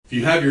If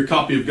you have your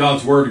copy of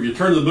God's Word, if you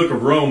turn to the book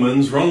of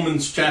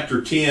Romans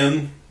chapter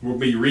 10, we'll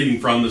be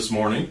reading from this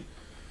morning,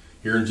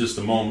 here in just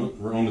a moment,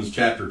 Romans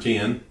chapter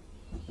 10.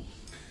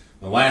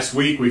 Last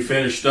week we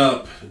finished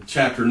up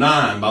chapter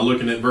 9 by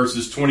looking at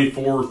verses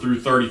 24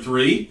 through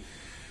 33,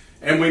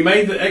 and we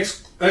made the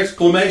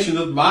exclamation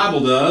that the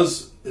Bible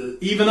does,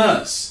 even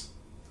us.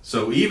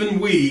 So even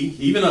we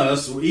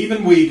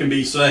can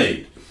be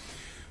saved.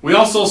 We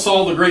also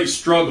saw the great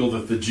struggle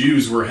that the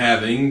Jews were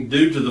having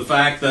due to the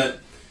fact that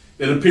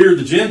it appeared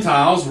the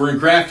Gentiles were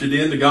engrafted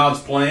into God's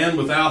plan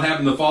without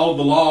having to follow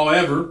the law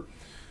ever,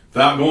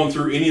 without going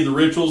through any of the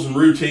rituals and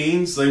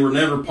routines. They were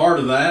never part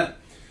of that.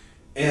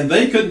 And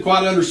they couldn't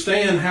quite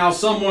understand how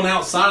someone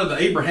outside of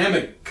the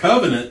Abrahamic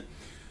covenant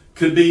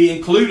could be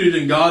included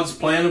in God's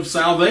plan of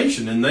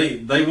salvation. And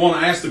they want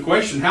to ask the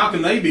question, how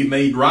can they be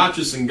made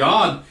righteous in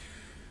God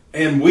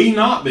and we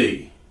not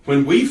be?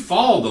 When we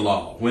follow the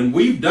law, when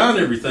we've done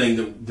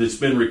everything that's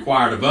been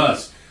required of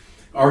us,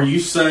 are you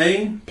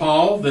saying,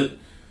 Paul, that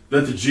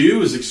the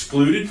Jew is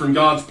excluded from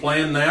God's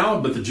plan now,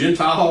 but the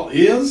Gentile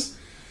is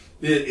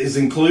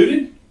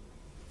included?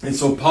 And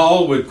so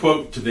Paul would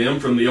quote to them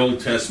from the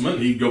Old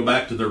Testament. He'd go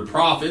back to their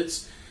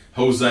prophets,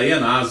 Hosea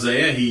and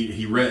Isaiah.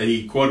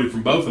 He quoted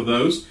from both of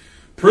those,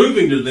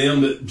 proving to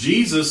them that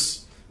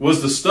Jesus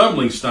was the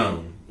stumbling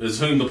stone, as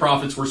whom the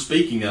prophets were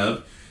speaking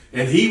of,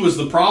 and he was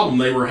the problem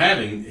they were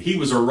having. He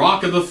was a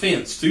rock of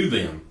offense to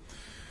them.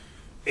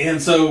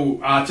 And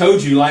so I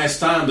told you last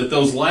time that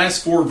those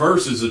last 4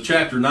 verses of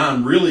chapter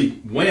 9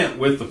 really went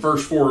with the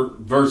first 4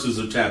 verses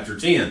of chapter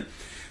 10.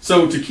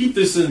 So to keep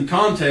this in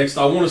context,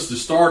 I want us to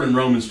start in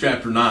Romans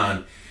chapter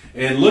 9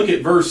 and look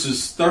at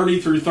verses 30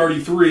 through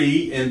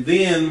 33, and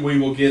then we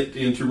will get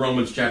into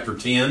Romans chapter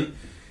 10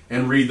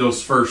 and read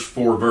those first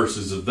 4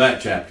 verses of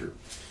that chapter.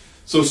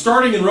 So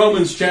starting in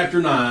Romans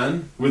chapter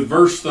 9 with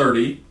verse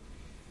 30,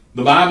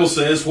 the Bible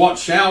says, "What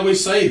shall we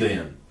say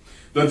then?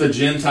 That the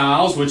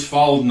Gentiles which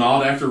followed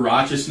not after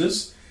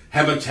righteousness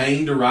have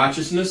attained to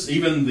righteousness,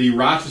 even the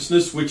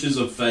righteousness which is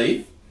of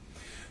faith?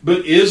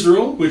 But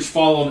Israel, which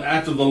followed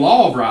after the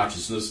law of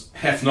righteousness,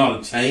 hath not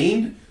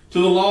attained to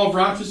the law of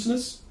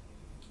righteousness?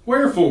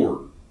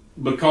 Wherefore?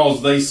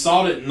 Because they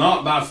sought it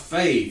not by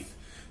faith,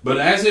 but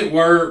as it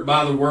were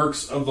by the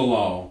works of the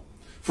law.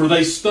 For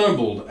they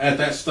stumbled at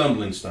that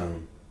stumbling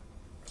stone.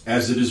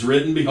 As it is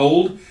written,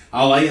 Behold,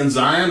 I lay in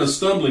Zion a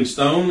stumbling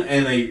stone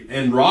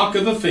and rock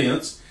of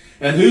offense,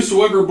 and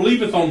whosoever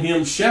believeth on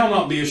him shall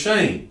not be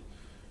ashamed."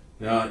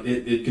 Now,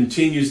 it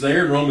continues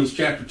there in Romans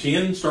chapter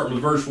 10, starting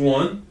with verse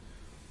 1.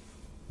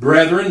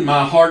 "Brethren,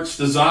 my heart's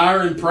desire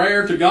and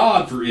prayer to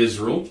God for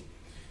Israel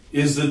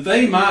is that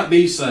they might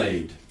be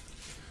saved.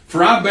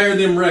 For I bear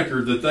them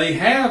record that they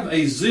have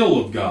a zeal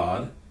of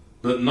God,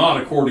 but not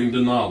according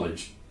to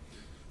knowledge.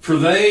 For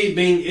they,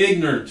 being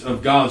ignorant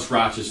of God's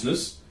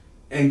righteousness,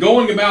 and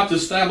going about to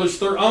establish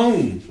their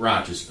own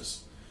righteousness,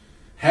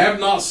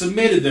 have not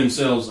submitted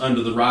themselves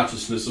unto the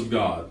righteousness of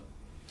God.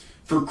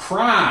 For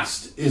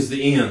Christ is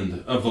the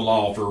end of the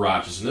law for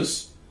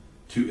righteousness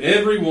to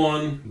every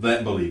one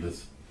that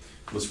believeth."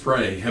 Let's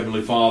pray.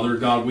 Heavenly Father,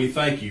 God, we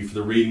thank you for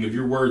the reading of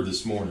your word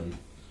this morning.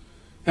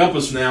 Help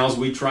us now as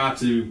we try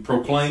to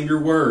proclaim your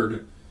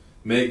word.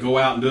 May it go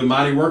out and do a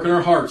mighty work in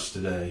our hearts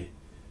today.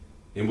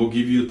 And we'll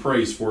give you the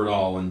praise for it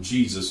all. In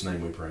Jesus'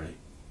 name we pray.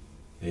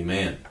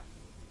 Amen.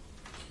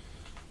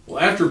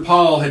 Well, after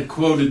Paul had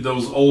quoted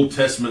those Old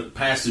Testament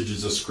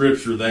passages of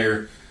Scripture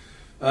there,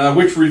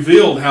 which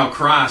revealed how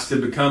Christ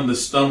had become the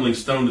stumbling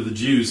stone to the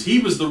Jews, he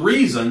was the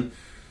reason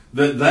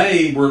that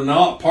they were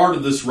not part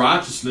of this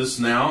righteousness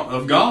now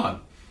of God.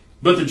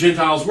 But the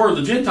Gentiles were.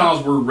 The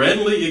Gentiles were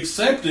readily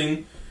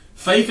accepting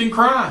faith in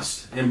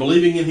Christ and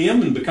believing in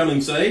him and becoming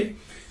saved.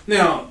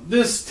 Now,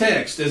 this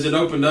text, as it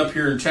opened up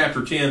here in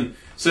chapter 10,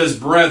 says,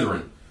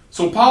 "Brethren."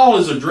 So Paul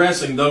is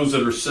addressing those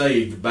that are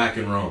saved back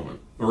in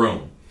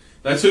Rome.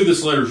 That's who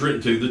this letter is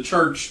written to, the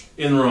church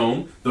in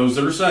Rome, those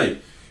that are saved.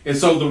 And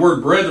so the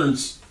word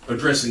brethren's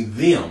addressing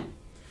them.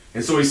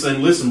 And so he's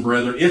saying, listen,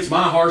 brethren, it's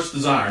my heart's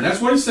desire. And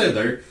that's what he said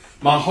there.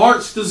 My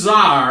heart's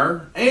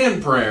desire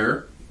and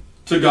prayer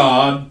to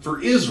God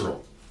for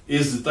Israel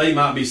is that they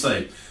might be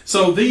saved.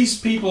 So these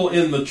people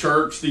in the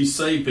church, these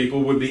saved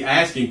people, would be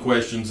asking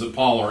questions that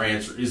Paul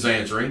is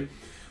answering.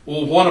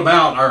 Well, what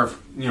about our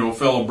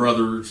fellow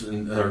brothers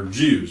and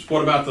Jews?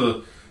 What about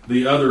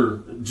the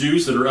other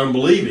Jews that are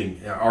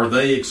unbelieving? Are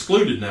they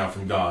excluded now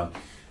from God?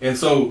 And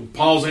so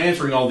Paul's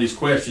answering all these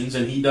questions,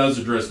 and he does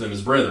address them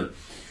as brethren.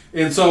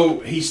 And so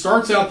he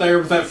starts out there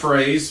with that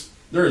phrase.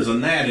 There is a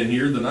gnat in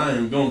here that I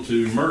am going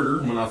to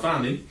murder when I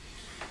find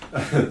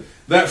him.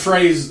 That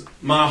phrase,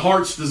 my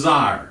heart's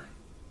desire.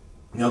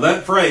 Now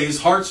that phrase,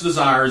 heart's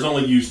desire, is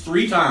only used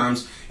 3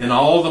 times in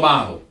all of the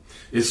Bible.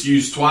 It's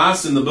used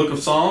twice in the book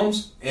of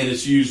Psalms, and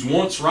it's used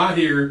once right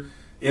here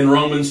in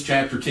Romans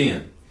chapter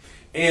 10.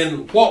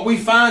 And what we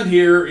find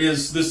here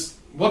is this: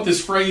 what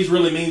this phrase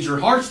really means,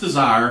 your heart's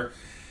desire,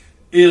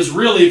 is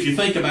really, if you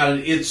think about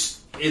it,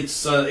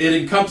 it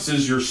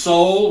encompasses your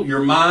soul,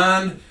 your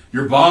mind,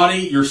 your body,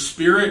 your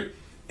spirit,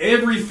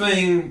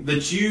 everything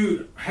that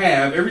you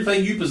have,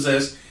 everything you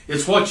possess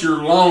It's what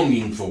you're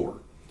longing for.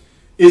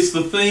 It's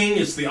the thing,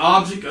 it's the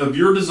object of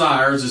your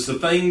desires. It's the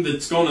thing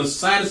that's going to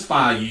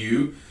satisfy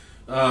you,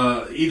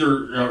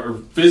 either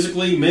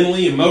physically,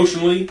 mentally,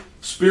 emotionally,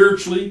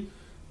 spiritually.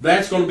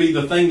 That's going to be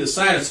the thing that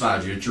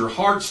satisfies you. It's your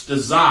heart's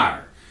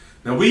desire.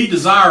 Now, we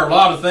desire a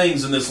lot of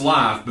things in this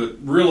life, but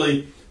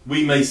really,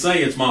 we may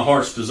say it's my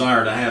heart's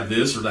desire to have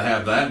this or to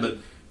have that, but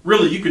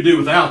really, you could do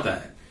without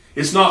that.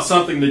 It's not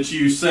something that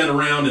you sit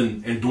around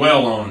and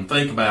dwell on and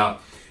think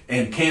about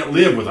and can't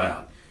live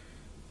without.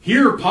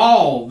 Here,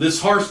 Paul,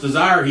 this heart's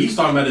desire he's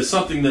talking about is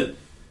something that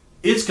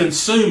it's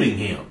consuming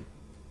him.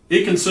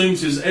 It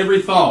consumes his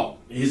every thought,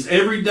 his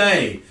every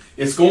day.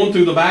 It's going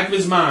through the back of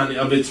his mind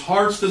of its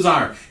heart's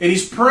desire. And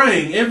he's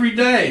praying every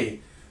day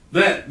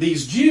that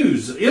these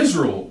Jews,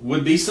 Israel,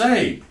 would be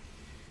saved.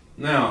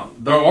 Now,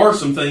 there are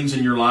some things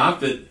in your life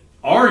that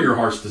are your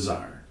heart's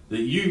desire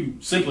that you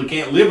simply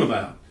can't live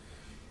without.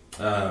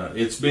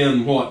 It's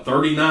been,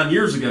 39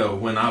 years ago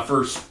when I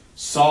first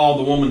saw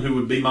the woman who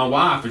would be my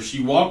wife as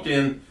she walked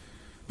in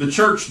the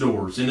church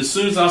doors. And as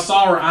soon as I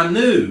saw her, I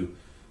knew.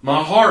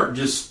 My heart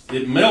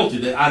it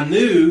melted. I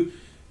knew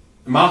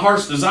my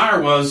heart's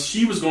desire was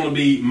she was going to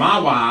be my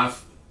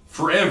wife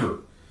forever.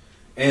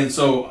 And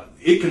so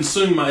it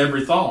consumed my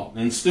every thought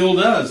and still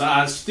does.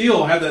 I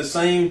still have that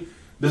same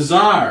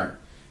desire.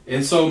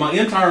 And so my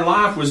entire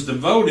life was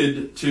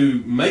devoted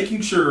to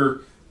making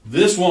sure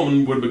this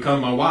woman would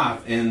become my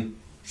wife. And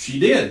she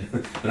did.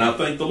 And I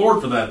thank the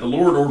Lord for that. The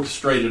Lord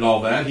orchestrated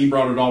all that. He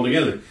brought it all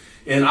together.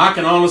 And I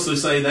can honestly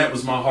say that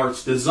was my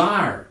heart's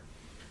desire.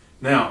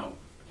 Now,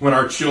 when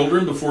our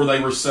children, before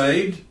they were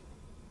saved,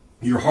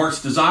 your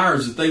heart's desire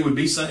is that they would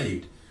be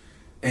saved.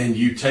 And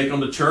you take them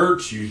to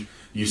church,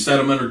 you set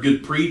them under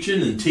good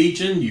preaching and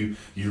teaching,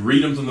 you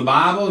read them from the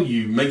Bible,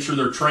 you make sure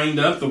they're trained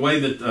up the way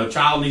that a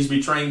child needs to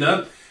be trained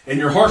up, and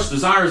your heart's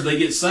desire is they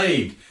get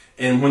saved.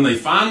 And when they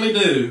finally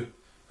do,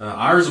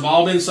 ours have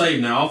all been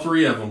saved now, all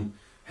three of them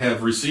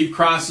have received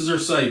Christ as their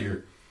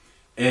Savior.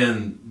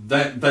 And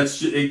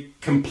it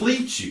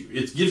completes you.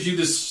 It gives you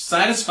this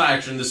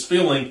satisfaction, this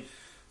feeling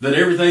that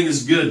everything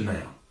is good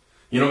now.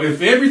 You know,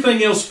 if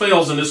everything else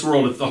fails in this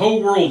world, if the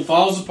whole world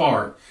falls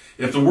apart,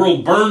 if the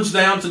world burns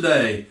down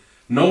today,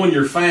 knowing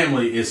your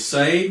family is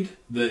saved,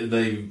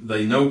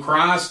 they know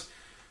Christ,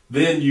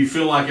 then you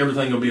feel like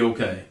everything will be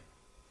okay.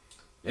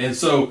 And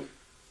so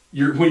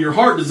when your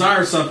heart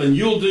desires something,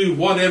 you'll do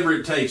whatever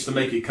it takes to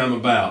make it come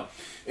about.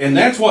 And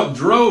that's what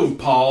drove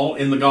Paul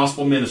in the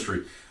gospel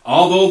ministry.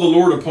 Although the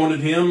Lord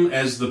appointed him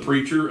as the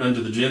preacher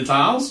unto the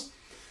Gentiles,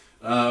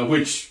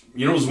 which,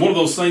 was one of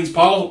those things,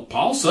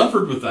 Paul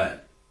suffered with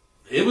that.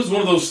 It was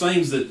one of those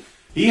things that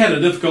he had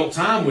a difficult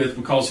time with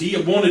because he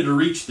wanted to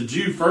reach the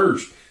Jew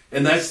first.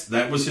 And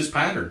that was his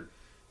pattern,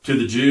 to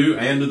the Jew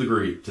and to the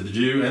Greek, to the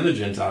Jew and the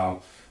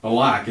Gentile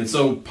alike. And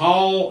so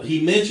Paul,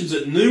 he mentions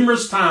it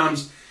numerous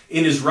times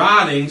in his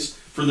writings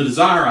for the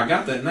desire, I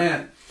got that,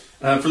 Nat,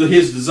 for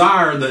his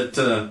desire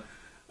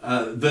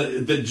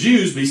that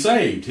Jews be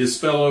saved, his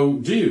fellow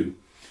Jew.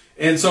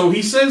 And so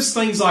he says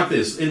things like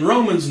this. In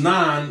Romans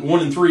 9, 1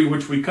 and 3,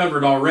 which we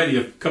covered already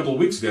a couple of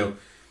weeks ago,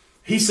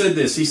 he said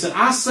this. He said,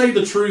 I say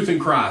the truth in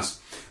Christ.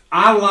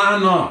 I lie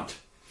not.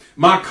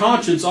 My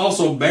conscience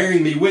also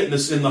bearing me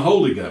witness in the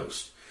Holy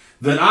Ghost,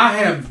 that I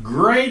have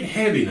great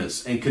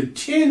heaviness and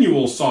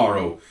continual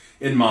sorrow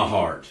in my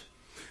heart.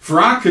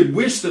 For I could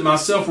wish that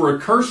myself were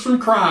accursed from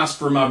Christ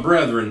for my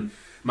brethren,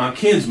 my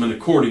kinsmen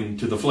according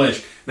to the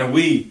flesh. Now,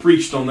 we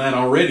preached on that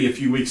already a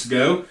few weeks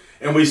ago,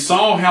 and we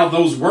saw how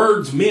those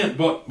words meant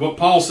what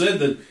Paul said,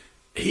 that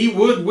he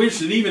would wish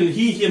that even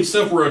he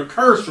himself were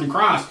accursed from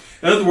Christ.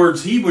 In other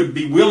words, he would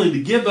be willing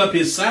to give up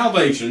his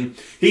salvation.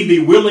 He'd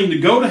be willing to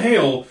go to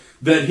hell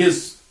that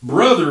his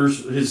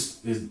brothers,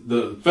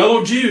 the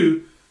fellow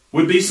Jew,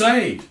 would be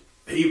saved.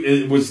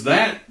 It was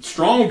that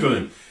strong to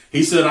him.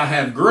 He said, I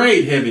have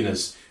great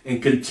heaviness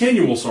and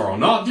continual sorrow,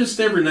 not just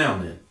every now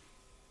and then.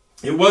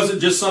 It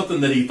wasn't just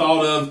something that he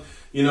thought of,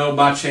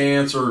 by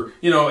chance or,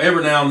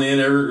 every now and then,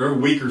 every a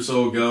week or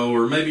so ago,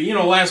 or maybe,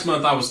 last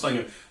month I was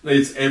thinking,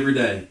 it's every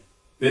day.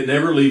 It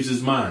never leaves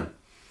his mind.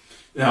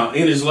 Now,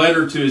 in his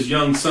letter to his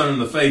young son in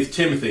the faith,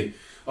 Timothy,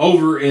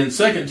 over in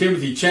 2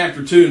 Timothy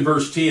chapter 2 and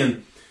verse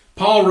 10,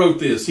 Paul wrote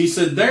this. He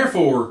said,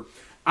 therefore,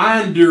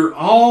 I endure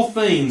all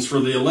things for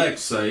the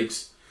elect's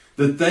sakes,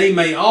 that they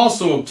may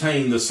also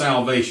obtain the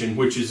salvation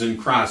which is in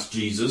Christ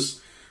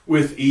Jesus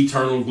with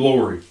eternal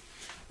glory.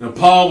 Now,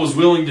 Paul was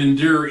willing to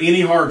endure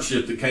any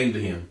hardship that came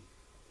to him.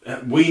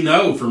 We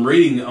know from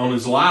reading on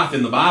his life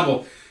in the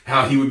Bible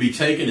how he would be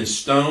taken and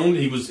stoned.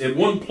 He was at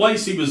one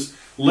place he was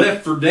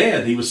left for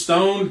dead. He was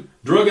stoned,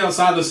 drug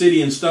outside the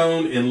city and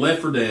stoned and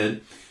left for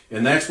dead.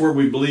 And that's where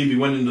we believe he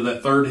went into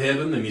that third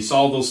heaven and he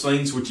saw those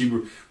things which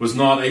he was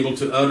not able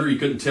to utter. He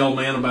couldn't tell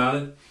man about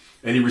it.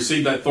 And he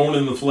received that thorn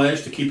in the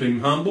flesh to keep him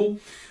humble.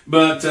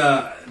 But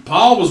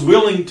Paul was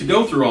willing to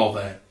go through all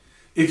that.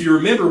 If you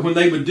remember when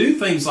they would do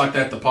things like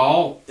that to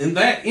Paul, in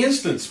that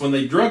instance when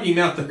they drug him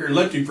out there and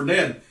left him for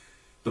dead,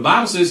 the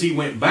Bible says he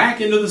went back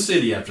into the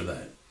city after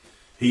that.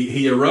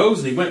 He arose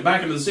and he went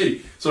back into the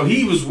city. So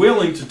he was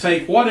willing to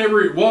take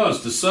whatever it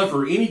was to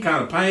suffer any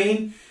kind of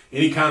pain,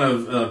 any kind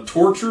of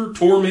torture,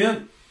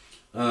 torment,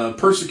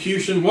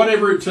 persecution,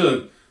 whatever it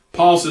took.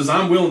 Paul says,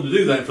 I'm willing to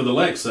do that for the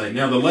elect's sake.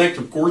 Now, the elect,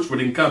 of course,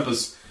 would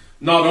encompass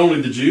not only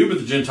the Jew, but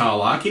the Gentile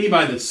alike.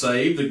 Anybody that's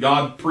saved, that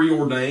God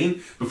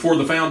preordained before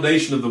the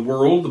foundation of the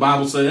world, the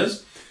Bible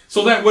says.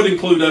 So that would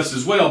include us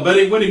as well, but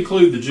it would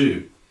include the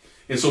Jew.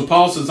 And so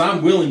Paul says,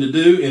 I'm willing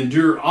to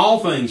endure all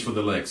things for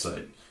the elect's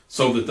sake,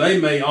 so that they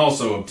may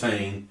also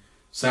obtain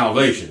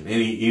salvation.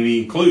 And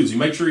he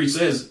makes sure he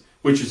says,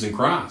 which is in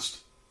Christ.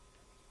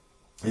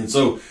 And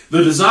so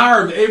the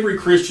desire of every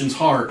Christian's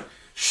heart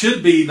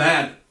should be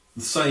that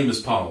the same as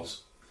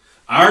Paul's.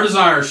 Our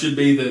desire should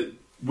be that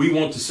we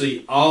want to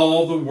see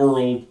all the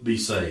world be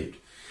saved.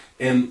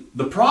 And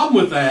the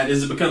problem with that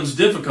is it becomes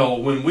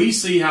difficult when we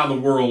see how the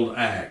world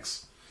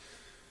acts.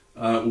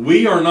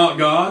 We are not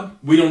God.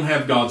 We don't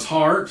have God's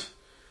heart.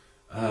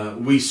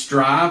 We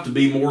strive to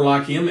be more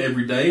like Him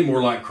every day,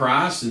 more like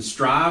Christ, and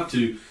strive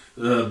to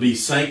be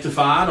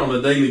sanctified on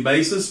a daily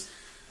basis.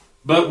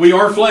 But we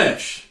are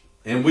flesh,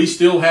 and we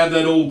still have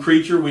that old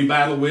creature we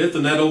battle with,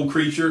 and that old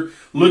creature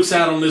looks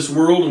out on this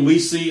world, and we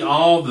see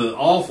all the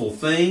awful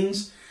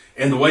things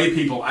and the way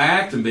people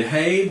act and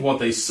behave, what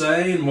they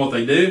say and what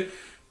they do.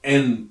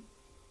 And,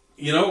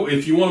 you know,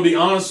 if you want to be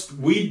honest,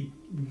 we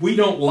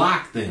don't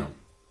like them.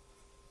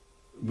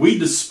 We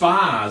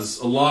despise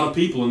a lot of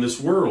people in this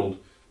world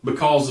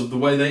because of the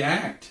way they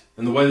act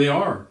and the way they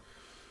are.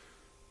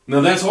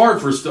 Now, that's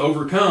hard for us to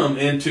overcome,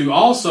 and to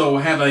also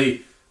have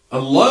a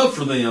love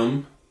for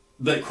them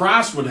that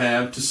Christ would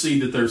have to see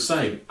that they're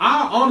saved.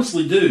 I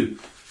honestly do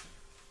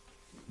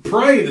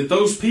pray that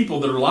those people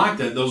that are like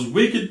that, those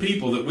wicked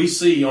people that we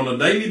see on a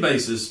daily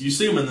basis, you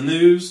see them in the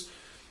news,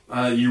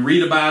 you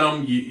read about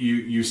them,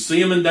 you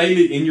see them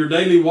in your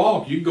daily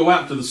walk. You go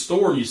out to the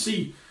store and you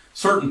see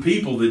certain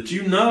people that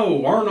you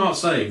know are not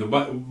saved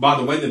by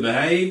the way they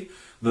behave,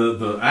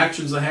 the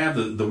actions they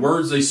have, the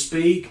words they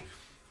speak,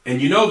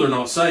 and you know they're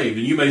not saved,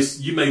 and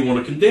you may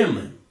want to condemn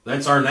them.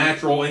 That's our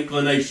natural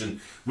inclination.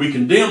 We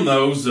condemn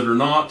those that are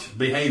not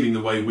behaving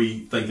the way we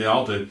think they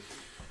ought to.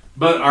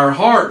 But our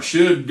heart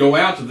should go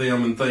out to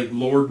them and think,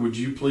 Lord, would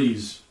you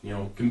please,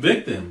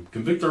 convict them,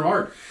 convict their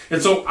heart.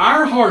 And so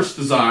our heart's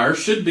desire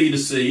should be to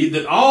see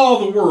that all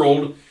the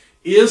world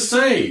is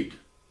saved.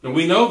 And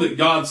we know that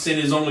God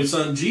sent His only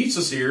Son,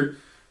 Jesus, here,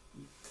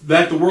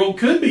 that the world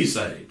could be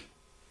saved.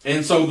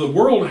 And so the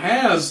world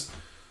has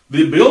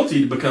the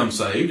ability to become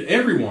saved.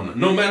 Everyone,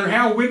 no matter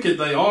how wicked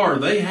they are,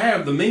 they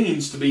have the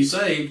means to be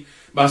saved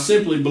by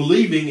simply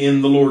believing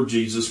in the Lord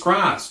Jesus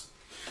Christ.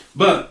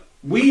 But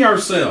we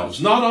ourselves,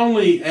 not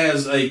only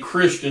as a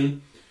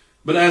Christian,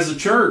 but as a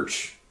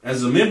church,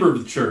 as a member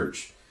of the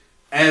church,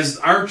 as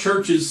our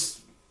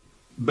church's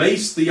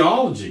base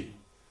theology,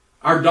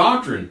 our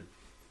doctrine,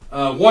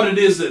 what it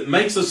is that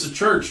makes us a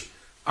church,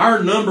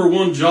 our number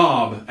one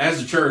job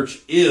as a church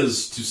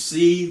is to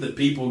see that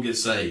people get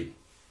saved.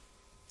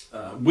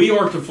 We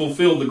are to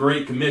fulfill the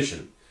Great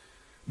Commission.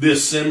 The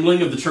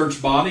assembling of the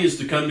church body is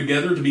to come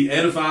together to be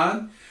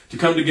edified, to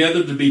come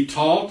together to be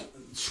taught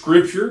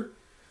Scripture,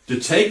 to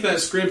take that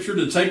Scripture,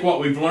 to take what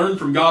we've learned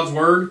from God's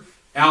Word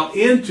out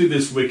into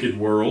this wicked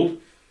world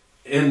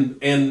and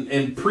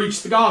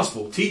preach the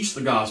gospel, teach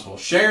the gospel,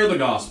 share the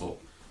gospel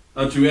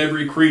unto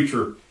every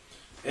creature.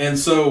 And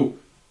so,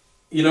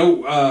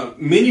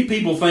 many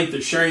people think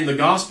that sharing the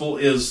gospel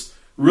is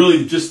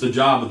really just the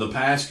job of the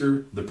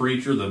pastor, the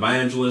preacher, the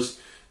evangelist,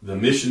 the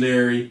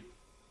missionary,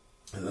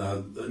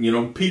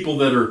 people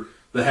that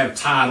have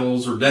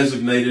titles or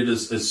designated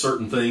as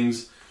certain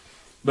things.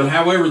 But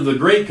however, the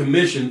Great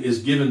Commission is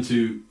given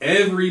to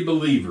every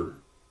believer.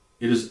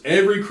 It is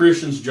every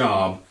Christian's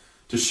job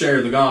to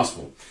share the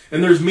gospel.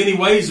 And there's many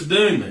ways of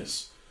doing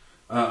this.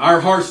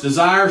 Our heart's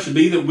desire should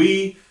be that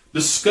we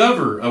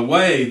discover a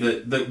way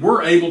that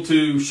we're able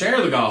to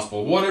share the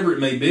gospel, whatever it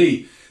may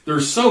be.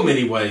 There's so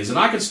many ways. And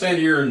I could stand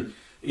here and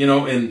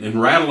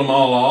rattle them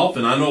all off.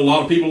 And I know a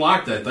lot of people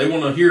like that. They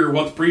want to hear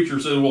what the preacher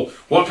says. Well,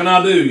 what can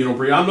I do?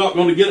 I'm not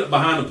going to get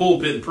behind the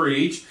pulpit and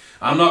preach.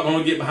 I'm not going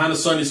to get behind a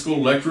Sunday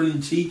school lecture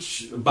and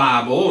teach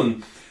Bible.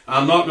 And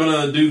I'm not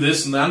going to do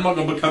this and that. I'm not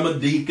going to become a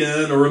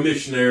deacon or a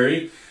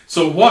missionary.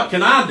 So what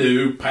can I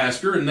do,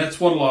 Pastor? And that's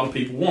what a lot of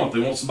people want. They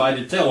want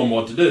somebody to tell them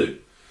what to do.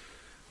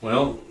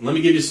 Well, let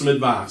me give you some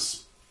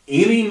advice.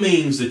 Any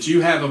means that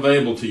you have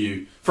available to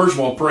you, first of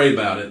all, pray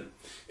about it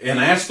and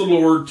ask the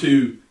Lord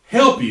to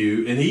help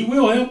you, and He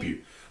will help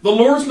you. The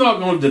Lord's not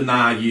going to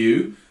deny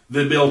you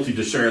the ability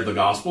to share the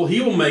gospel.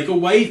 He will make a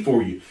way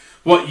for you.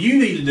 What you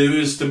need to do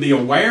is to be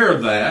aware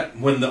of that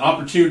when the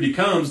opportunity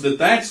comes,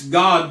 that's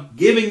God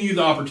giving you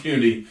the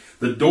opportunity,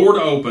 the door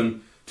to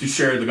open to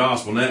share the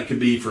gospel. And that could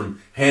be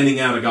from handing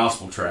out a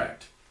gospel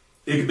tract.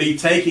 It could be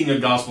taking a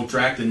gospel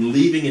tract and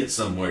leaving it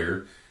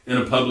somewhere in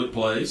a public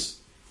place.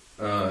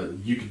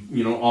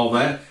 All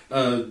that.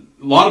 A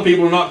lot of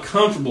people are not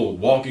comfortable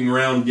walking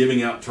around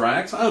giving out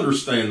tracts. I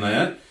understand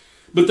that.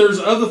 But there's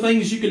other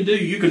things you can do.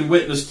 You can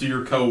witness to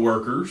your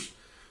coworkers.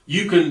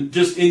 you can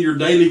just in your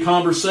daily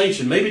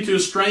conversation, maybe to a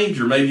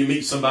stranger, maybe you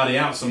meet somebody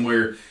out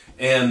somewhere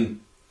and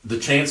the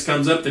chance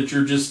comes up that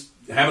you're just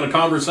having a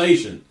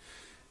conversation.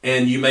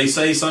 And you may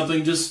say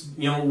something just,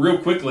 real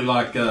quickly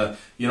like, I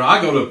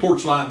go to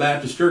Porchlight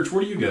Baptist Church.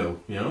 Where do you go?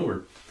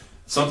 Or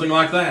something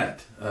like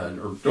that.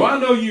 Or do I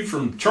know you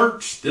from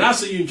church? Did I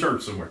see you in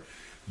church somewhere?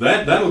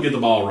 That'll get the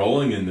ball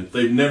rolling. And if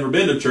they've never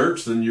been to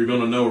church, then you're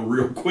going to know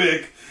real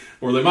quick.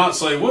 Or they might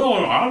say, well,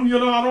 I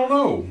don't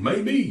know.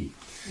 Maybe.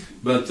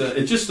 But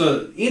it's just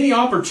any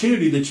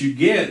opportunity that you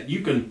get,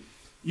 you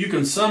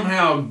can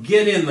somehow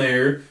get in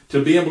there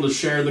to be able to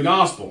share the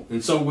gospel.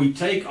 And so we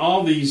take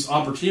all these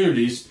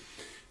opportunities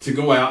to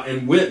go out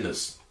and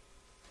witness.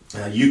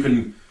 You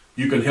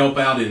can help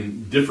out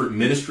in different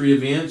ministry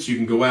events. You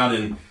can go out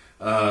in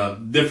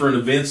different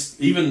events,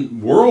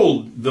 even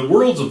the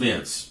world's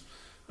events.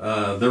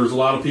 There was a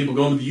lot of people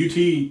going to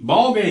the UT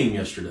ball game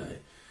yesterday.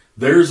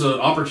 There's an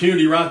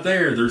opportunity right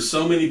there. There's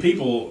so many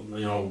people,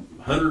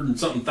 100 and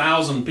something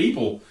thousand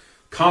people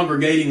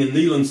congregating in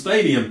Neyland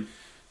Stadium.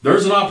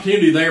 There's an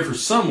opportunity there for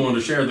someone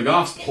to share the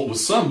gospel with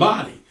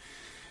somebody.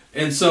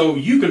 And so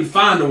you can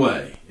find a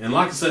way. And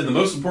like I said, the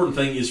most important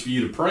thing is for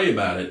you to pray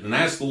about it and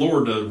ask the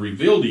Lord to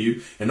reveal to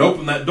you and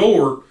open that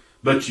door.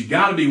 But you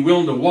got to be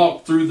willing to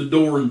walk through the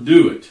door and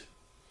do it.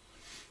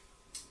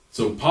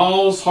 So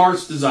Paul's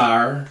heart's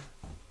desire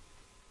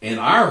and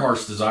our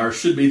heart's desire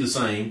should be the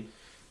same.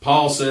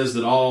 Paul says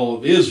that all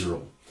of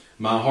Israel,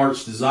 my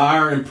heart's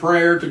desire and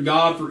prayer to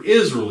God for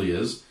Israel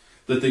is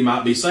that they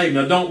might be saved.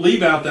 Now don't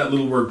leave out that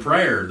little word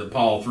prayer that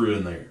Paul threw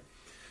in there.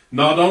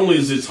 Not only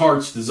is his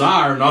heart's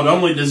desire, not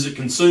only does it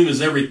consume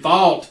his every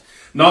thought,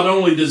 not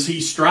only does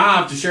he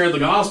strive to share the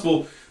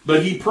gospel,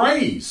 but he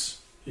prays.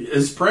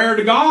 His prayer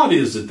to God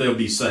is that they'll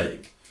be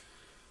saved.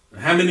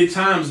 How many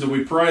times do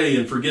we pray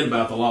and forget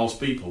about the lost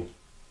people?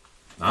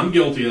 I'm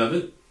guilty of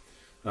it.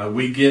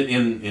 We get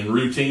in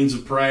routines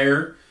of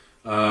prayer.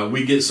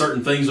 We get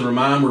certain things in our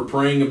mind we're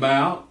praying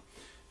about.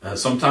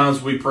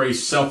 Sometimes we pray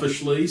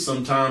selfishly.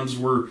 Sometimes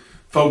we're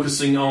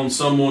focusing on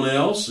someone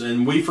else,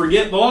 and we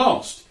forget the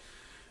lost.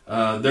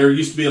 There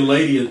used to be a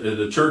lady at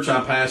a church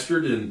I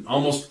pastored, and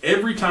almost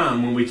every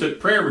time when we took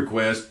prayer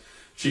requests,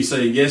 she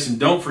said, yes, and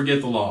don't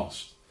forget the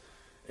lost.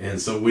 And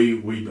so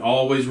we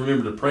always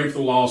remember to pray for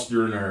the lost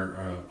during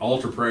our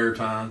altar prayer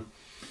time.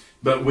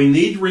 But we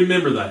need to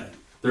remember that.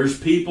 There's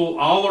people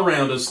all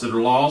around us that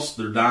are lost,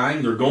 they're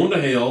dying, they're going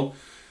to hell,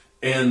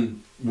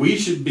 and we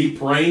should be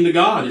praying to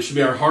God. It should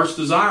be our heart's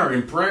desire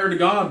in prayer to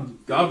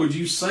God. God, would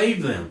you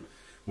save them?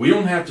 We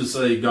don't have to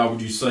say, God,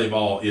 would you save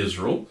all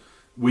Israel?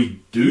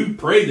 We do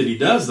pray that he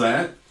does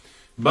that,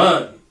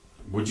 but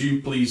would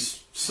you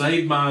please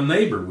save my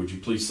neighbor? Would you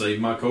please save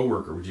my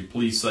coworker? Would you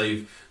please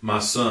save my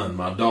son,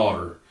 my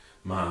daughter,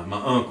 my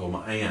uncle,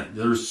 my aunt?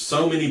 There's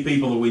so many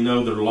people that we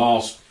know that are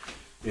lost,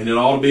 and it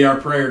ought to be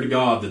our prayer to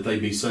God that they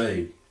be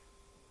saved.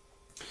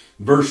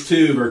 Verse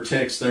 2 of our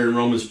text there in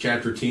Romans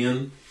chapter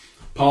 10,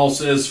 Paul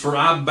says, for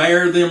I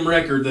bear them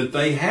record that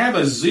they have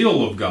a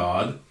zeal of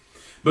God,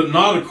 but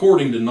not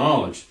according to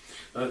knowledge.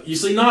 You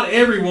see, not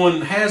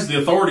everyone has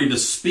the authority to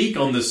speak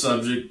on this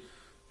subject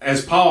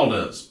as Paul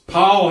does.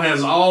 Paul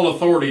has all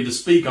authority to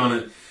speak on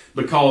it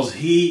because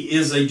he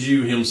is a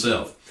Jew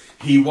himself.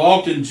 He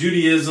walked in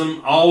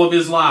Judaism all of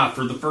his life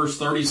for the first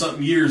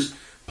 30-something years.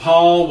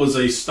 Paul was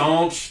a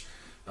staunch,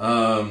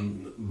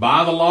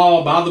 by the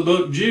law, by the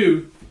book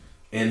Jew,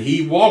 and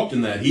he walked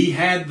in that. He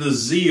had the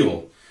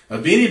zeal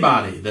of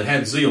anybody that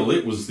had zeal.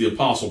 It was the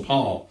Apostle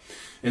Paul.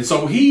 And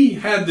so he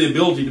had the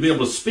ability to be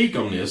able to speak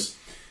on this.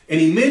 And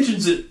he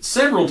mentions it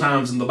several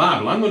times in the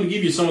Bible. I'm going to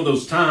give you some of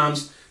those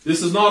times.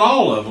 This is not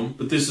all of them,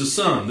 but this is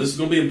some. This is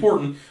going to be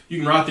important. You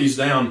can write these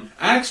down.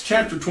 Acts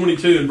chapter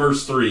 22 and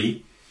verse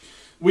 3.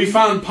 We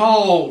find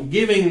Paul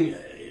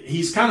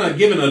he's kind of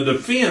given a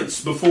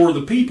defense before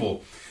the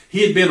people.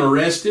 He had been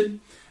arrested.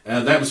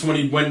 That was when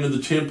he went into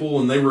the temple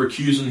and they were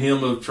accusing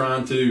him of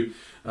trying to,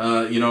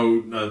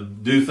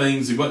 do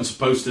things he wasn't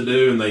supposed to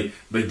do, and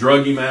they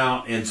drug him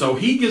out. And so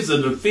he gives a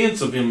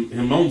defense of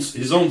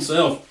his own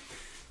self.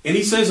 And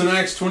he says in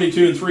Acts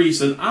 22 and 3, he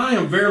said, I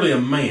am verily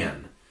a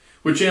man,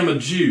 which am a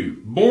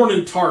Jew, born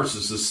in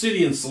Tarsus, a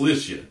city in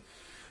Cilicia,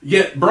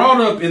 yet brought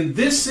up in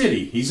this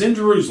city, he's in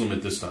Jerusalem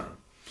at this time,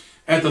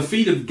 at the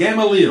feet of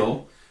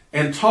Gamaliel,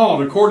 and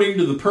taught according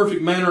to the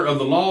perfect manner of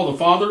the law of the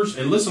fathers.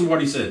 And listen to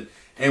what he said,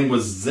 and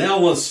was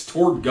zealous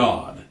toward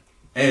God,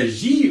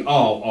 as ye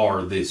all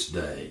are this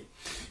day.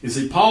 You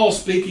see, Paul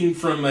speaking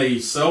from a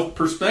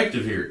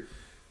self-perspective here.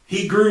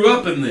 He grew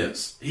up in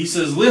this. He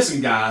says,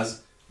 listen,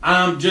 guys,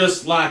 I'm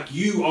just like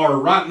you are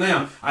right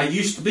now. I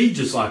used to be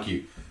just like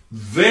you.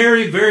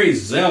 Very, very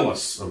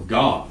zealous of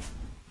God.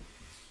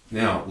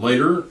 Now,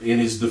 later, in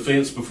his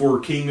defense before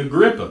King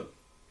Agrippa,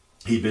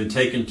 he'd been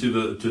taken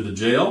to the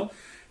jail,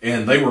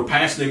 and they were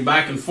passing him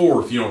back and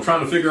forth,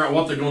 trying to figure out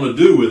what they're going to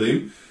do with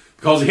him,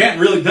 because he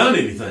hadn't really done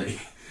anything.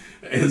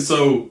 And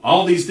so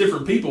all these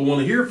different people want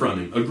to hear from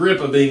him.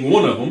 Agrippa being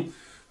one of them.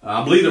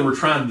 I believe they were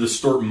trying to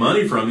distort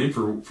money from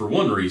him for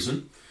one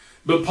reason.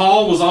 But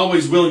Paul was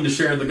always willing to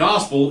share the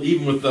gospel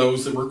even with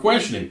those that were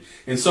questioning.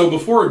 And so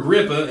before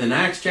Agrippa in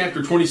Acts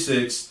chapter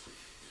 26,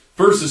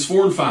 verses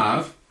 4 and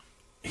 5,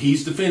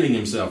 he's defending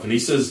himself. And he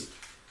says,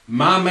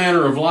 "My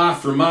manner of life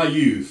from my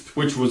youth,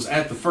 which was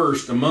at the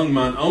first among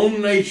mine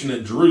own nation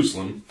at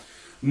Jerusalem,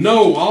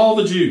 know all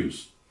the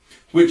Jews,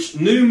 which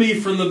knew me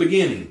from the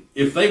beginning,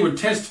 if they would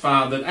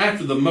testify that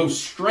after the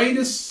most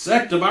straightest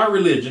sect of our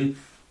religion,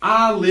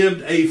 I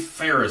lived a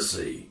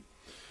Pharisee."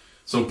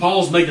 So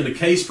Paul's making a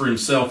case for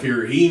himself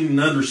here. He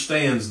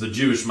understands the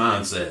Jewish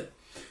mindset.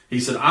 He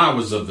said, I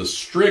was of the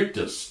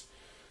strictest,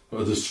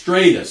 or the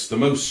straightest, the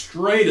most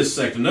straightest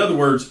sect. In other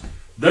words,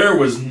 there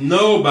was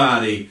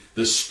nobody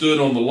that stood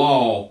on the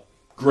law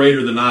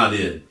greater than I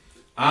did.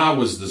 I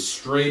was the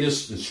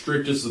straightest and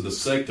strictest of the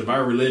sect of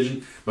our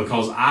religion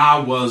because I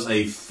was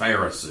a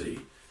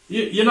Pharisee.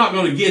 You're not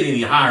going to get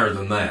any higher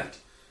than that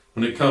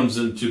when it comes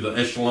into the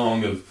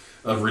echelon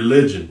of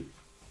religion.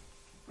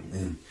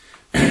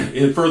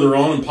 And further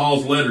on in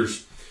Paul's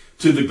letters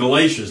to the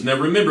Galatians. Now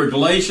remember,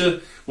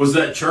 Galatia was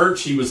that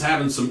church he was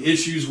having some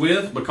issues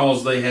with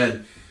because they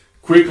had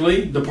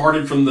quickly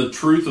departed from the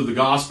truth of the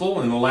gospel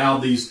and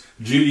allowed these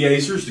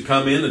Judaizers to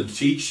come in and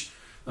teach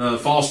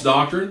false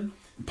doctrine.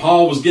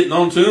 Paul was getting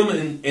on to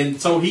them, and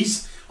so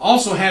he's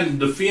also had to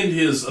defend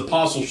his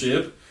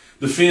apostleship,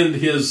 defend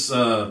his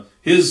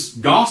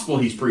gospel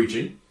he's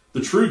preaching,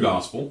 the true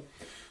gospel,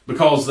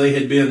 because they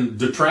had been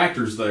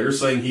detractors there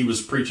saying he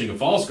was preaching a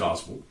false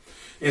gospel.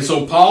 And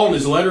so Paul, in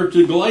his letter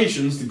to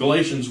Galatians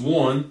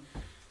 1,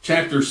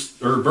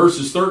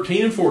 verses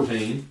 13 and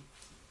 14,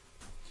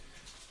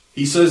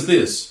 he says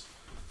this,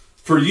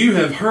 "For you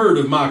have heard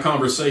of my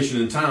conversation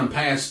in time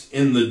past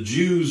in the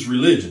Jews'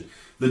 religion."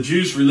 The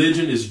Jews'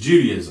 religion is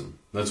Judaism.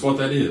 That's what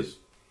that is.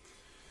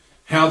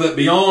 "How that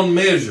beyond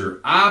measure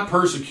I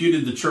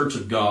persecuted the church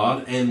of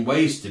God and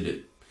wasted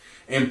it,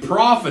 and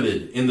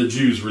profited in the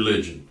Jews'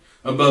 religion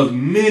above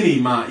many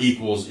my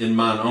equals in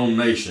mine own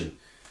nation,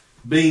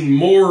 being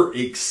more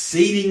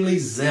exceedingly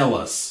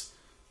zealous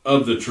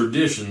of the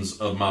traditions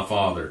of my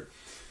father."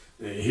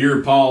 Here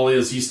Paul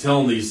he's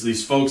telling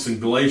these folks in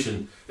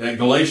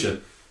Galatia,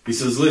 he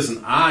says,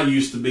 listen, I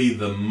used to be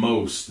the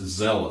most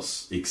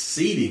zealous,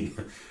 exceeding.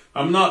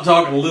 I'm not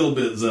talking a little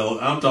bit zealous,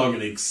 I'm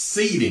talking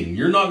exceeding.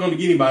 You're not going to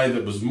get anybody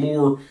that was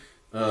more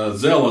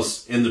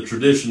zealous in the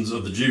traditions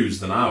of the Jews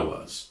than I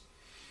was.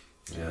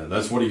 Yeah,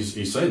 that's what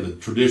he's saying, the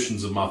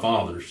traditions of my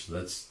fathers.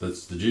 That's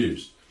the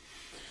Jews.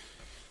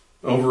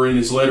 Over in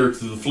his letter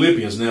to the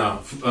Philippians. Now,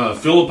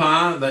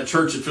 Philippi, that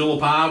church at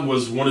Philippi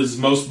was one of his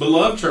most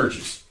beloved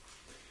churches.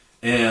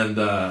 And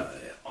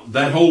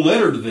that whole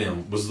letter to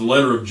them was the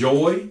letter of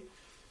joy.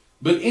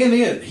 But in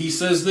it, he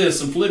says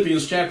this in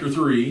Philippians chapter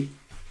 3,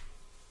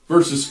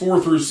 verses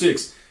 4 through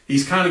 6.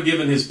 He's kind of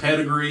given his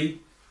pedigree,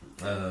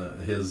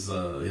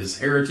 his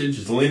heritage,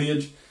 his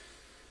lineage.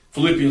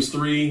 Philippians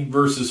 3,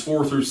 verses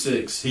 4 through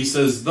 6. He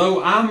says,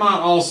 "Though I might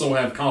also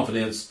have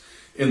confidence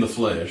in the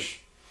flesh,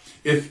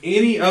 if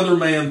any other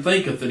man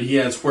thinketh that he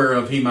has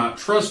whereof he might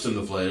trust in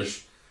the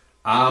flesh,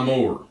 I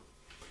more.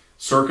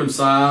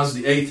 Circumcised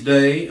the 8th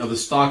day of the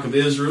stock of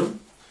Israel,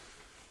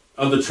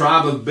 of the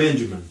tribe of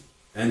Benjamin,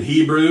 and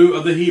Hebrew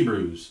of the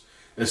Hebrews,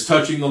 as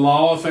touching the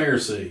law of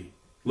Pharisee."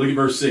 Look at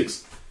verse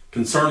 6.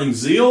 "Concerning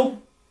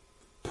zeal,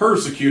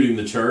 persecuting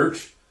the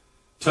church,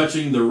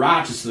 touching the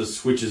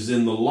righteousness which is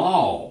in the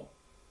law,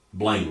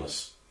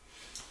 blameless."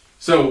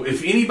 So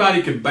if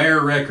anybody could bear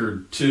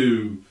record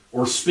to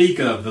or speak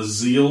of the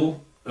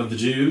zeal of the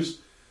Jews,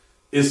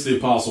 it's the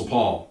Apostle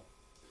Paul.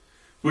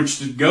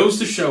 Which goes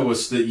to show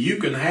us that you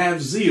can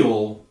have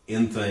zeal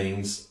in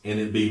things and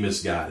it be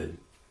misguided.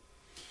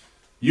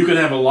 You can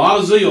have a lot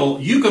of zeal,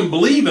 you can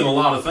believe in a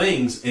lot of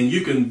things, and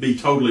you can be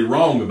totally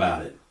wrong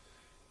about it.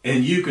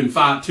 And you can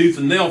fight tooth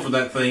and nail for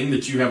that thing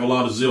that you have a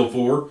lot of zeal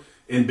for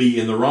and be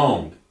in the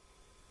wrong.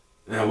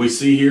 Now we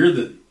see here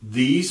that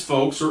these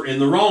folks are in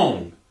the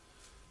wrong.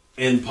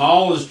 And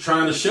Paul is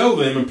trying to show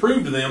them and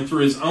prove to them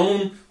through his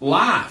own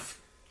life.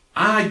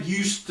 I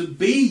used to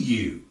be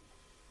you.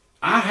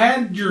 I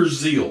had your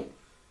zeal.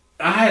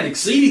 I had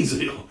exceeding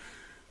zeal.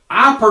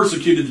 I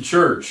persecuted the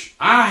church.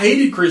 I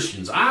hated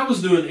Christians. I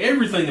was doing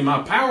everything in my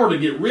power to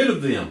get rid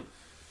of them.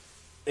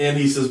 And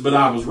he says, but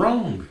I was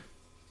wrong.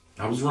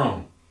 I was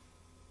wrong.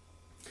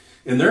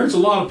 And there's a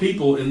lot of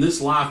people in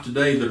this life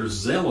today that are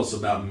zealous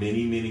about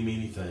many, many,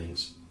 many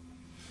things.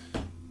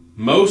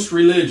 Most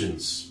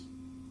religions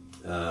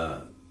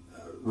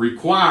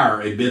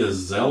require a bit of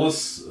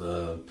zealous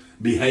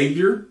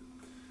behavior,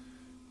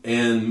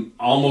 and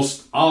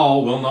almost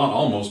all, well, not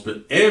almost,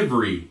 but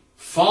every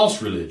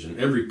false religion,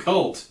 every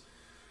cult,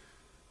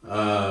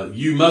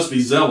 you must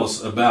be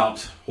zealous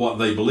about what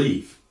they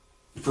believe.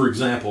 For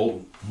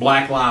example,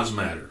 Black Lives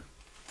Matter.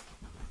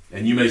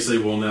 And you may say,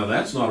 well, now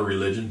that's not a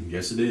religion.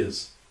 Yes, it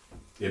is.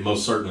 It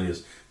most certainly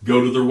is.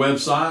 Go to their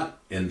website,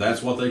 and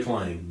that's what they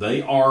claim.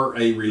 They are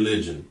a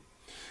religion.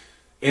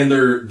 And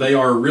they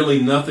are really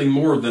nothing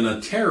more than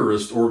a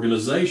terrorist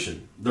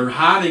organization. They're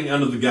hiding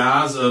under the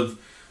guise of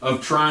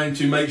trying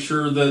to make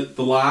sure that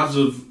the lives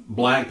of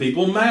black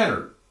people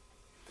matter.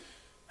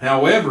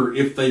 However,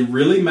 if they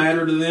really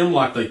matter to them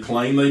like they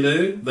claim they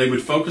do, they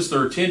would focus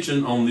their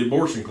attention on the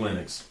abortion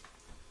clinics.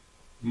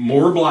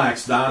 More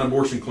blacks die in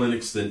abortion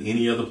clinics than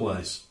any other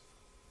place.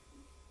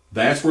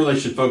 That's where they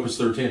should focus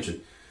their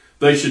attention.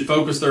 They should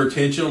focus their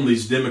attention on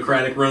these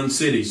Democratic-run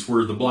cities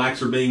where the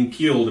blacks are being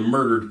killed and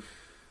murdered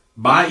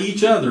by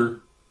each other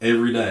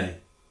every day.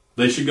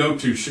 They should go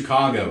to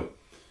Chicago.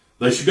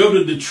 They should go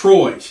to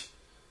Detroit,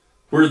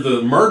 where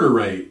the murder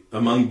rate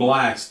among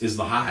blacks is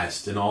the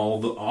highest in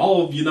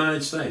all of the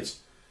United States.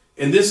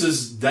 And this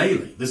is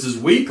daily. This is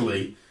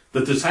weekly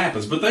that this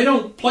happens. But they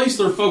don't place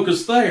their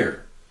focus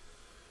there.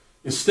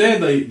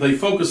 Instead, they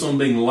focus on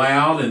being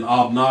loud and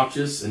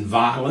obnoxious and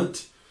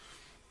violent,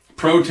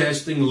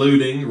 protesting,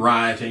 looting,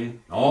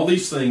 rioting, all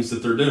these things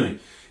that they're doing.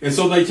 And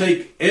so they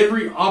take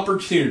every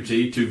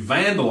opportunity to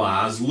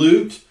vandalize,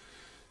 loot,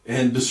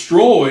 and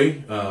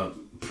destroy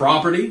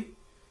property,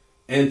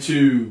 and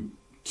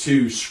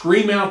to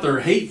scream out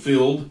their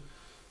hate-filled,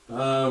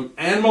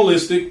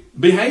 animalistic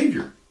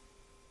behavior.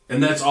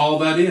 And that's all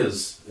that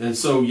is. And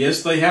so,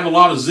 yes, they have a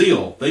lot of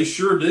zeal. They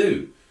sure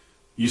do.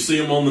 You see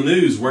them on the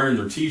news wearing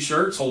their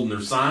T-shirts, holding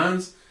their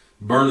signs,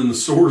 burning the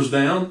stores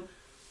down,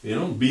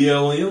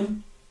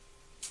 BLM.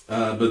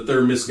 But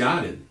they're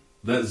misguided.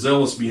 That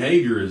zealous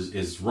behavior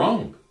is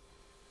wrong.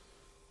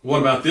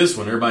 What about this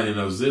one? Everybody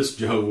knows this,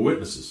 Jehovah's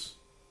Witnesses.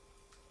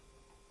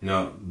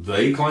 Now,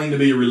 they claim to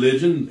be a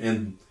religion,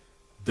 and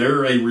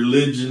they're a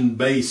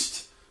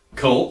religion-based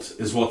cult,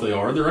 is what they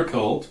are. They're a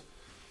cult.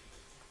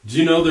 Do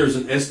you know there's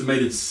an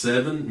estimated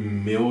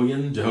 7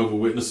 million Jehovah's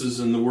Witnesses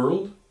in the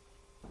world?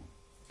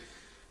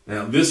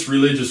 Now, this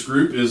religious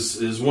group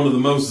is one of the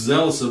most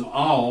zealous of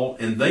all,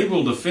 and they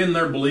will defend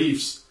their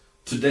beliefs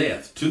to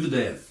death, to the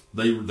death.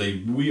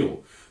 They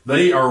will.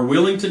 They are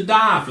willing to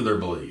die for their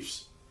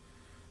beliefs.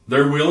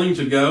 They're willing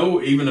to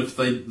go, even if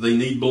they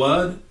need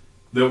blood,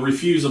 they'll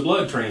refuse a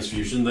blood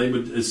transfusion. They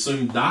would as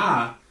soon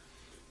die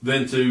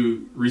than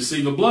to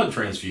receive a blood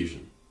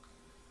transfusion,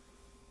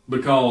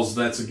 because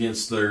that's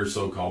against their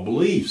so-called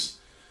beliefs.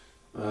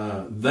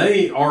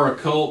 They are a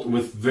cult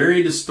with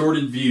very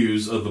distorted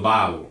views of the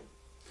Bible.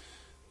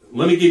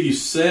 Let me give you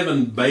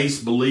 7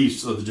 base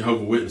beliefs of the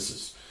Jehovah's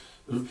Witnesses.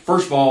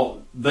 First of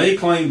all, they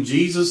claim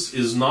Jesus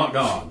is not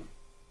God.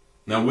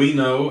 Now, we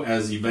know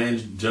as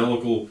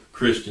evangelical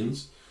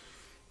Christians,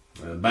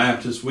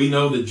 Baptists, we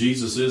know that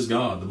Jesus is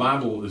God. The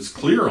Bible is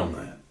clear on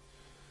that.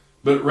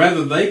 But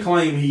rather, they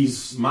claim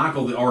he's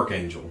Michael the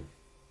Archangel.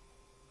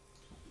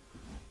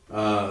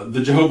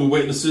 The Jehovah's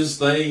Witnesses,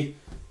 they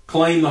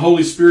claim the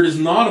Holy Spirit is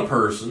not a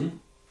person,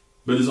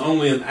 but is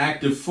only an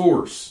active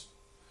force.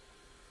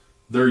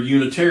 They're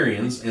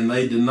Unitarians, and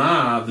they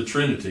deny the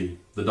Trinity,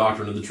 the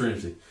doctrine of the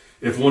Trinity.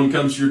 If one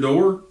comes to your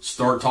door,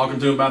 start talking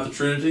to them about the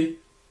Trinity.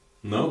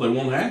 No, they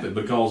won't have it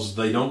because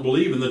they don't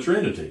believe in the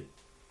Trinity.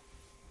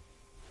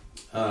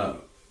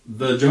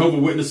 The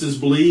Jehovah's Witnesses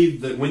believe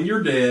that when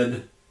you're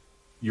dead,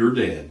 you're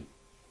dead.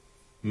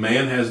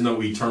 Man has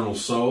no eternal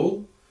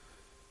soul,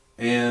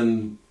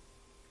 and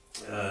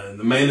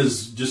the man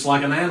is just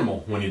like an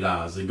animal when he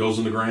dies. He goes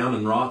in the ground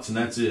and rots, and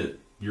that's it.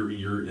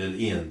 You're an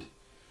end.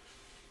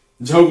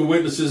 Jehovah's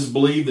Witnesses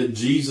believe that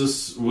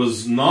Jesus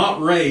was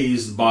not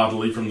raised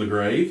bodily from the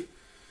grave,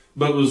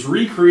 but was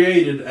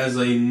recreated as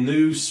a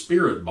new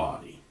spirit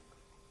body.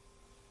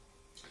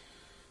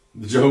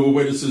 The Jehovah's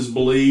Witnesses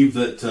believe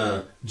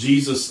that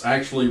Jesus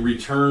actually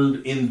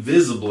returned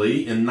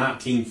invisibly in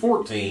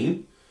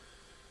 1914,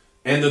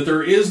 and that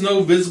there is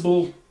no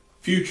visible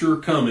future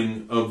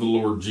coming of the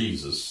Lord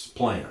Jesus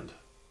planned.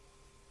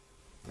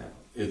 Now,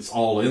 it's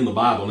all in the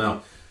Bible.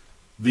 Now,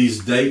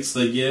 these dates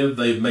they give,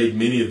 they've made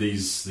many of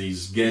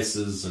these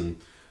guesses and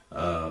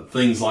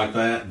things like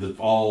that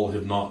all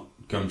have not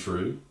come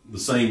true. The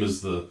same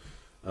as the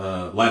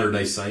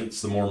Latter-day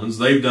Saints, the Mormons.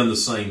 They've done the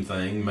same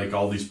thing, make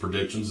all these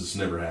predictions. It's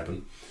never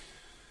happened.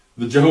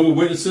 The Jehovah's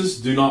Witnesses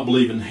do not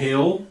believe in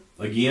hell.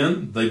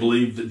 Again, they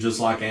believe that just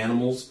like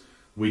animals,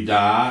 we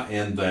die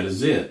and that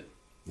is it.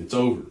 It's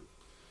over.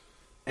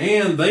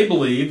 And they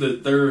believe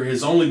that there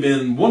has only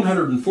been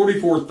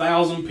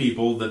 144,000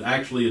 people that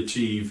actually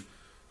achieve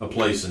a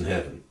place in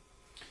heaven.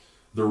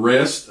 The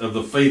rest of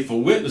the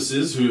faithful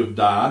witnesses who have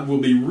died will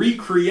be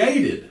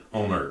recreated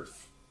on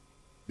earth.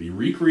 Be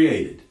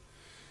recreated.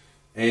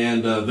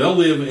 And they'll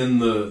live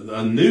in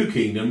a new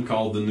kingdom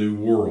called the New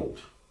World.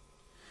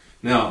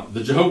 Now,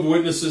 the Jehovah's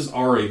Witnesses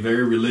are a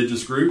very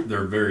religious group.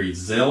 They're very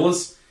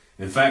zealous.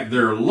 In fact,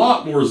 they're a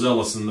lot more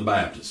zealous than the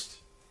Baptists.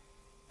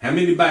 How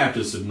many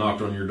Baptists have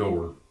knocked on your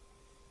door?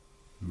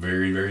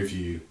 Very, very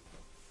few.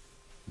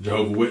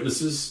 Jehovah's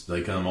Witnesses,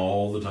 they come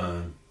all the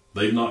time.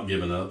 They've not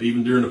given up.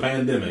 Even during the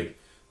pandemic,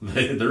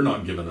 they're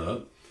not giving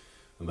up.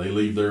 They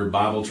leave their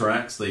Bible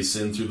tracts. They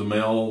send through the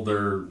mail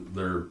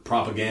their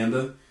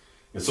propaganda.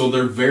 And so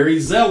they're very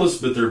zealous,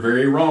 but they're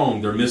very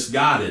wrong. They're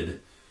misguided.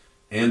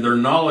 And their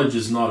knowledge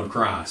is not of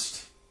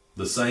Christ.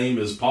 The same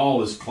as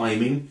Paul is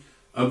claiming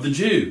of the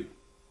Jew.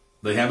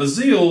 They have a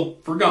zeal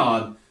for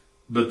God,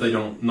 but they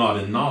don't, not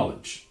in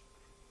knowledge.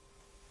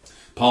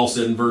 Paul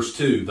said in verse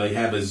 2, they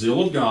have a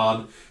zeal of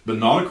God, but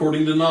not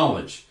according to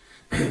knowledge.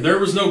 There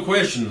was no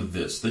question of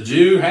this. The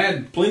Jew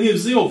had plenty of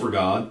zeal for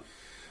God,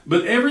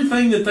 but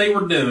everything that they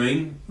were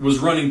doing was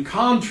running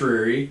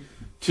contrary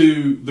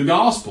to the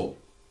gospel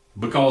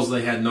because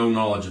they had no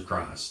knowledge of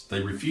Christ.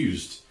 They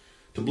refused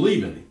to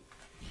believe in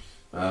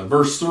Him.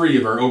 Verse 3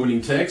 of our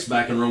opening text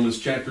back in Romans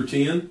chapter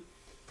 10,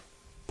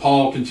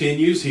 Paul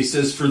continues. He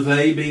says, "For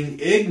they, being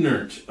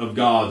ignorant of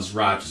God's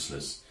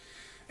righteousness,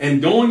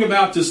 and going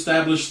about to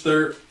establish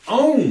their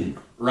own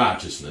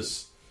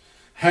righteousness,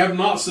 have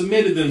not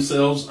submitted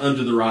themselves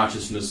unto the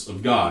righteousness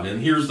of God."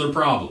 And here's their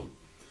problem.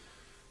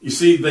 You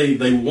see,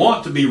 they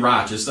want to be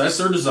righteous. That's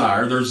their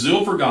desire. Their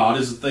zeal for God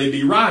is that they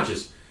be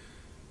righteous.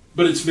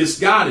 But it's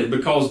misguided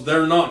because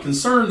they're not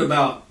concerned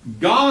about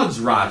God's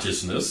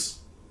righteousness.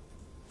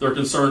 They're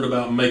concerned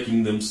about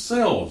making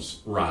themselves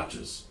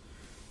righteous.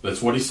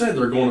 That's what he said.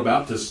 They're going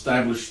about to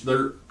establish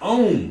their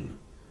own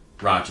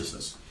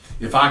righteousness.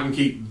 If I can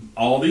keep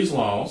all these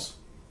laws,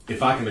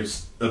 if I can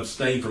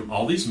abstain from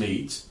all these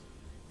meats,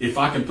 if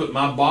I can put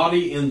my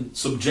body in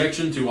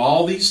subjection to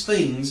all these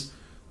things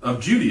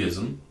of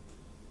Judaism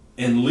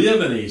and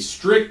live in a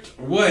strict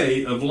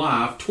way of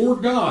life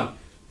toward God,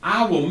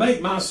 I will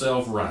make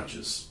myself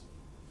righteous.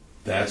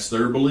 That's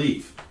their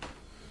belief.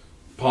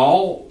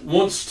 Paul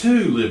wants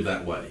to live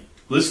that way.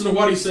 Listen to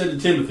what he said to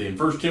Timothy in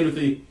 1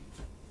 Timothy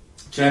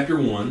chapter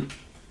 1,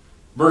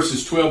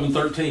 verses 12 and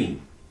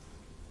 13.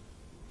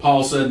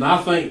 Paul said, "And I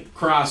thank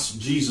Christ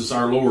Jesus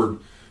our Lord,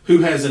 who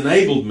has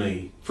enabled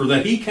me, for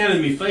that He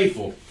counted me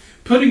faithful,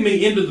 putting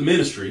me into the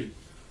ministry,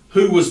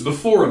 who was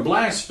before a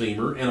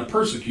blasphemer and a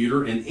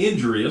persecutor and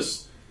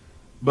injurious,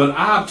 but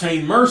I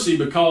obtained mercy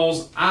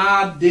because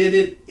I did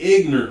it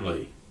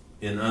ignorantly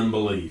in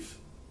unbelief."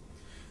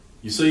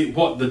 You see,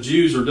 what the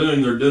Jews are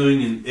doing, they're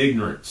doing in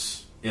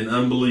ignorance, in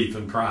unbelief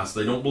in Christ.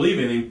 They don't believe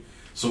in Him.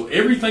 So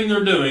everything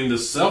they're doing, the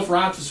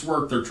self-righteous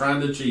work they're trying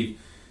to achieve,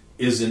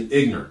 is in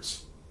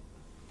ignorance.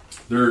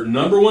 Their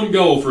number one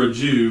goal for a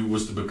Jew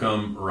was to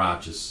become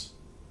righteous.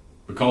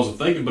 Because if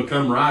they could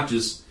become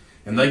righteous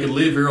and they could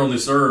live here on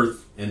this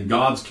earth in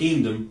God's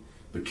kingdom,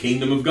 the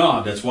kingdom of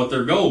God, that's what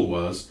their goal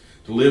was,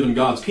 to live in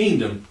God's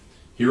kingdom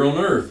here on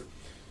earth.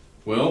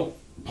 Well,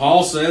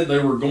 Paul said they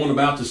were going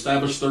about to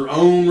establish their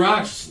own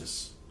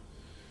righteousness.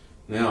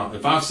 Now,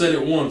 if I've said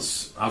it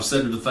once, I've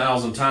said it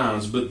 1,000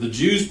 times, but the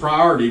Jews'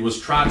 priority was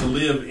try to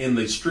live in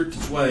the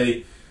strictest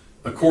way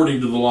according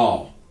to the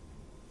law.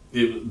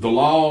 The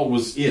law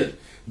was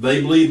it. They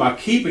believed by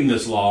keeping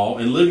this law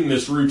and living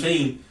this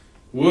routine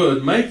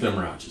would make them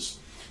righteous.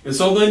 And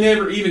so they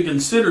never even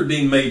considered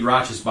being made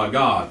righteous by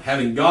God,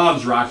 having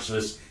God's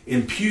righteousness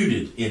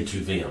imputed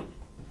into them.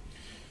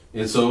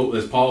 And so,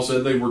 as Paul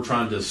said, they were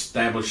trying to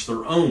establish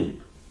their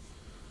own.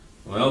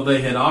 Well,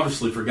 they had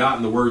obviously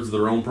forgotten the words of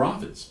their own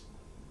prophets.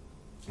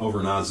 Over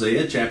in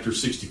Isaiah chapter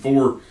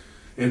 64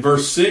 and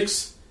verse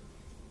 6,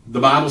 the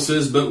Bible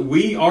says, "But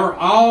we are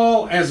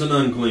all as an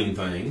unclean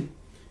thing,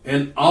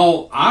 and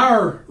all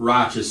our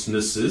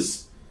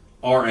righteousnesses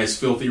are as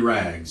filthy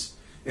rags.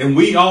 And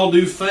we all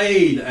do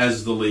fade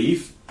as a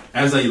leaf,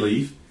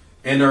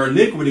 and our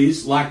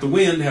iniquities, like the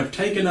wind, have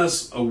taken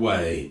us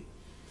away."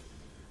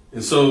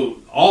 And so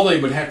all they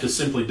would have to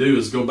simply do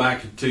is go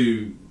back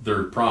to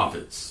their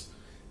prophets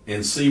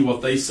and see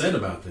what they said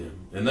about them.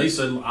 And they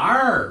said,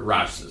 our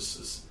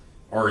righteousnesses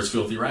are as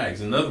filthy rags.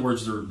 In other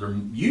words, they're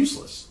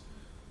useless.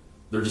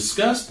 They're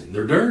disgusting.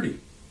 They're dirty.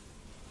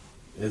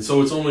 And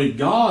so it's only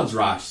God's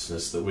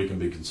righteousness that we can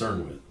be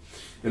concerned with.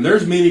 And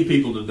there's many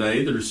people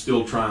today that are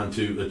still trying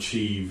to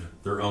achieve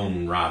their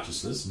own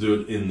righteousness, do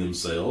it in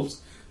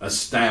themselves,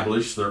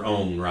 establish their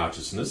own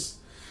righteousness.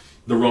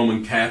 The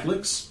Roman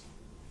Catholics,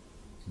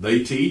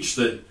 they teach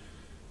that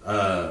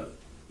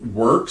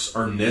works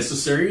are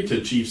necessary to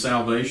achieve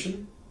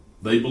salvation.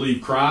 They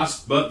believe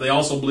Christ, but they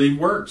also believe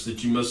works,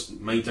 that you must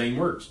maintain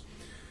works.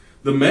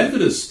 The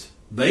Methodists,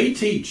 they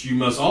teach you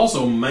must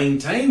also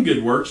maintain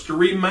good works to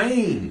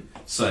remain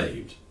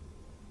saved.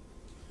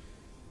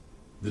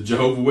 The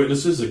Jehovah's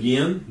Witnesses,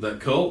 again, that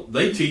cult,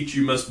 they teach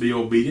you must be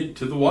obedient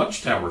to the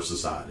Watchtower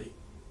Society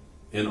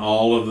in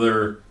all of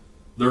their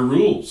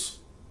rules.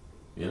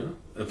 You know,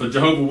 if a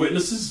Jehovah's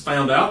Witnesses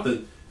found out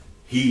that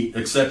he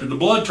accepted a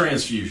blood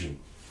transfusion,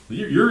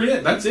 you're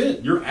it. That's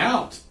it. You're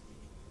out.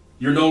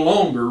 You're no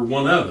longer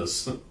one of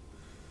us.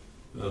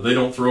 They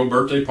don't throw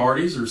birthday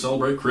parties or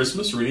celebrate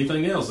Christmas or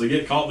anything else. They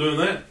get caught doing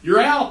that. You're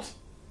out.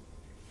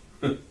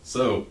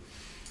 So,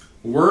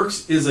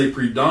 works is a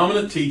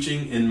predominant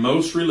teaching in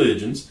most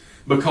religions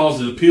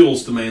because it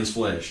appeals to man's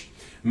flesh.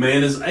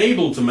 Man is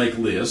able to make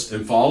a list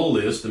and follow a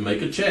list and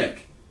make a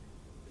check.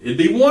 It'd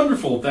be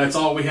wonderful if that's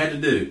all we had to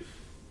do.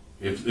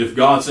 If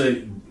God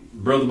said,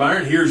 Brother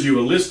Byron, here's you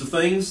a list of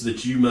things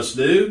that you must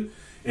do,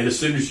 and as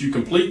soon as you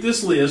complete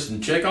this list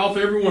and check off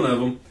every one of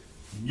them,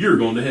 you're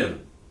going to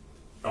heaven.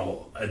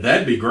 Oh,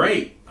 that'd be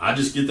great. I'd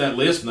just get that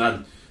list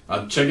and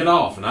I'd check it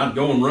off, and I'd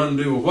go and run and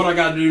do what I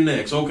got to do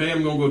next. Okay,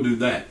 I'm going to go do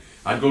that.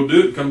 I'd go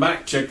do it, come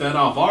back, check that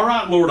off. All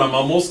right, Lord, I'm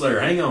almost there.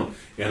 Hang on.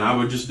 And I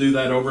would just do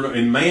that over and over.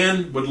 And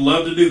man would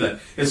love to do that.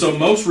 And so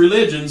most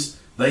religions,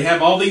 they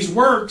have all these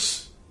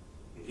works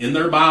in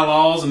their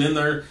bylaws and in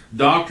their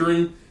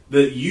doctrine,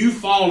 that you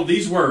follow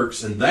these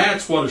works, and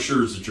that's what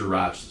assures that you're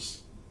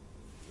righteous.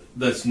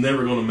 That's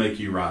never going to make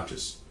you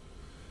righteous.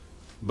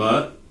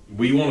 But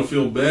we want to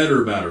feel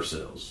better about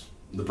ourselves.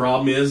 The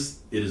problem is,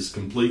 it is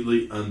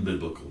completely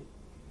unbiblical.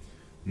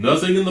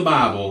 Nothing in the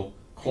Bible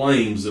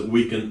claims that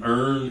we can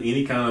earn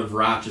any kind of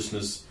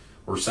righteousness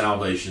or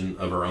salvation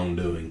of our own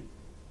doing.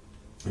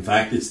 In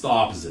fact, it's the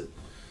opposite.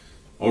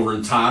 Over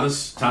in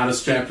Titus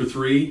chapter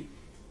 3,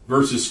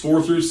 verses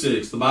 4 through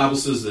 6, the Bible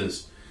says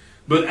this: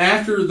 "But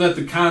after that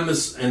the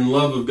kindness and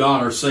love of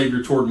God our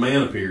Savior toward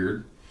man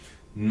appeared,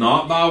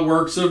 not by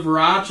works of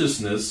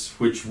righteousness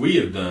which we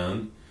have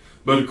done,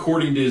 but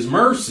according to his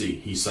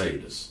mercy he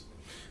saved us,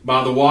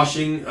 by the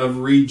washing of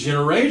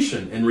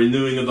regeneration and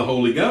renewing of the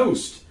Holy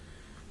Ghost,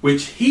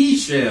 which he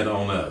shed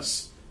on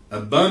us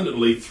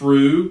abundantly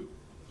through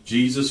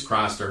Jesus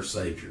Christ our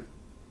Savior."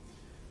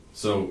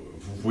 So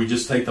if we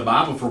just take the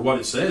Bible for what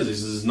it says, it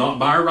says not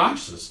by our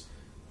righteousness.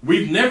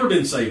 We've never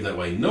been saved that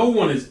way. No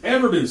one has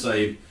ever been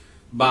saved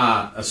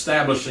by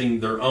establishing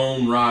their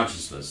own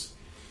righteousness.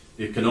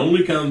 It can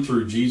only come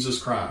through Jesus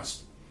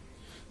Christ.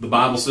 The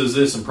Bible says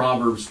this in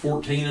Proverbs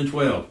 14 and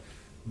 12.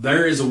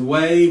 "There is a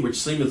way which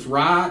seemeth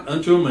right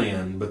unto a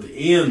man, but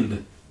the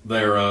end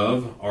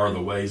thereof are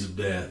the ways of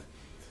death."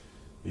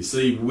 You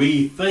see,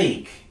 we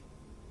think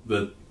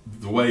that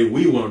the way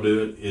we want to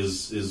do it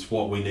is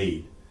what we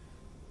need.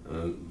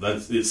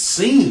 It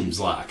seems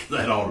like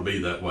that ought to be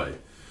that way.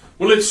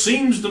 Well, it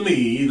seems to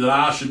me that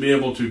I should be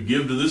able to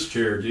give to this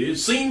charity. It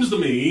seems to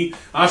me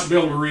I should be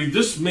able to read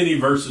this many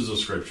verses of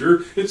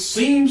Scripture. It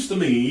seems to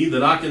me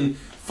that I can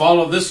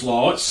follow this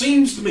law. It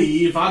seems to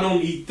me if I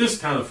don't eat this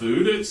kind of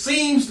food. It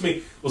seems to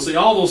me. Well, see,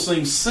 all those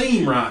things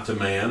seem right to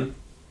man,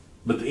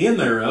 but the end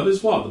thereof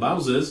is what? The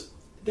Bible says,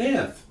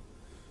 death.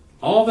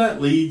 All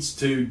that leads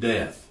to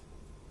death.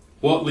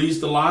 What leads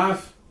to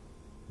life?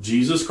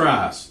 Jesus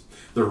Christ.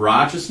 The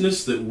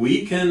righteousness that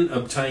we can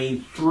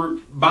obtain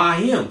by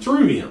Him,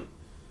 through Him.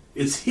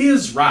 It's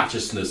His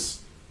righteousness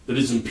that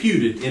is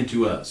imputed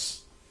into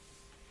us.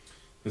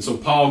 And so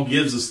Paul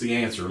gives us the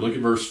answer. Look at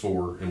verse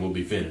 4 and we'll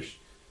be finished.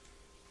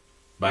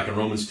 Back in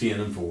Romans 10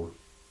 and 4.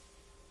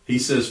 He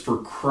says, "For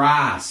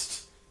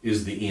Christ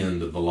is the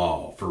end of the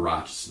law for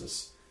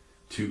righteousness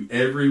to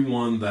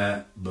everyone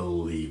that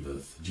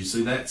believeth." Did you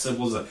see that?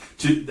 Simple as that.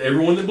 To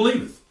everyone that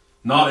believeth.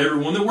 Not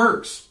everyone that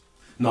works.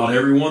 Not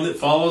everyone that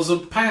follows a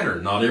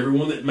pattern. Not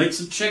everyone that makes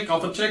a check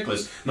off a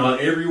checklist.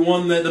 Not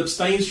everyone that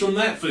abstains from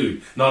that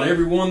food. Not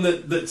everyone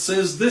that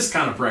says this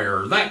kind of prayer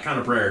or that kind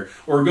of prayer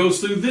or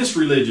goes through this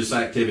religious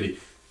activity.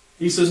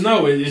 He says,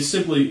 no, it's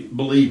simply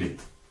believing.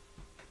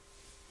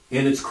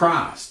 And it's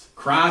Christ.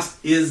 Christ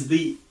is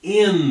the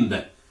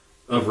end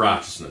of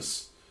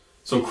righteousness.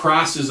 So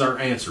Christ is our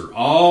answer.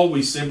 All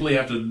we simply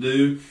have to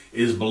do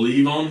is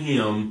believe on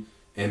Him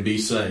and be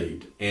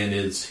saved. And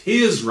it's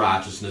His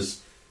righteousness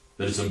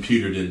that is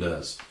imputed into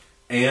us.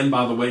 And,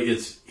 by the way,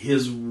 it's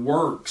His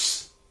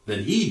works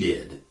that He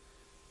did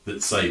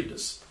that saved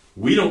us.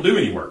 We don't do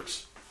any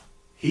works.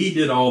 He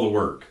did all the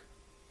work.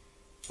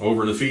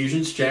 Over in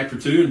Ephesians chapter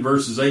 2 and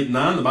verses 8 and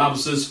 9, the Bible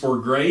says, "For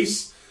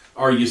grace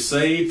are you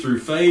saved through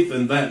faith,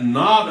 and that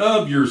not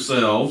of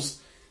yourselves.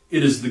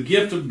 It is the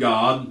gift of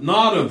God,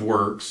 not of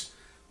works,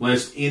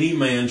 lest any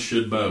man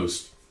should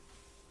boast."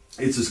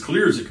 It's as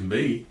clear as it can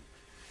be.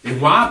 And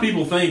why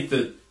people think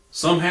that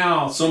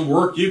somehow some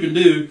work you can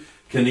do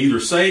can either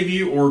save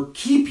you or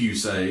keep you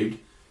saved,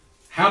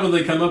 how do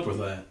they come up with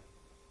that?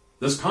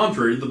 That's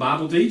contrary to the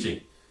Bible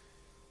teaching.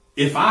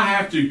 If I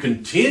have to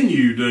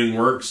continue doing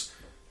works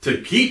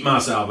to keep my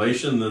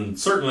salvation, then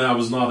certainly I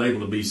was not able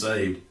to be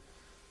saved.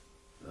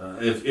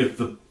 If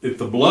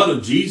the blood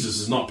of Jesus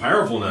is not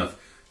powerful enough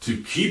to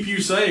keep you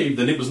saved,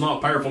 then it was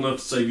not powerful enough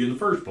to save you in the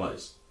first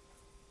place.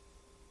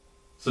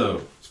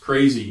 So it's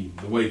crazy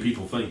the way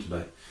people think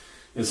today.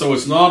 And so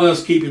it's not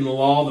us keeping the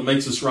law that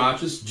makes us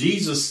righteous.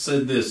 Jesus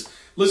said this.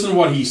 Listen to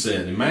what He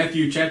said in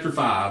Matthew chapter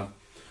 5,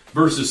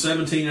 verses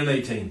 17 and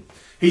 18.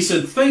 He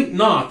said, "Think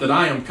not that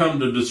I am come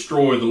to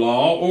destroy the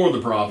law or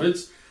the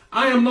prophets.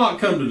 I am not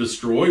come to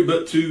destroy,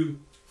 but to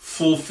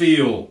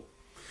fulfill.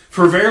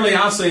 For verily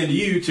I say unto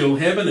you, till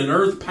heaven and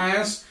earth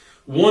pass,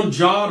 one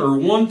jot or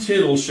one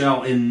tittle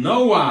shall in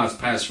no wise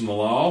pass from the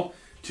law,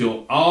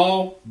 till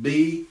all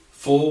be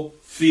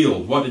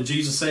fulfilled." What did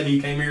Jesus say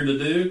He came here to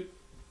do?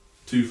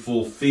 To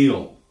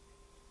fulfill.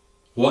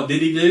 What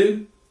did He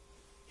do?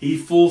 He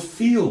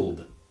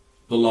fulfilled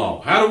the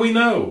law. How do we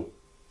know?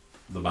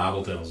 The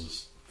Bible tells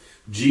us.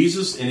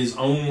 Jesus, in His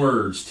own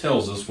words,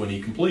 tells us when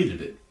He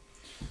completed it.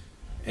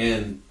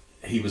 And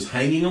He was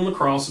hanging on the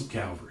cross of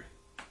Calvary.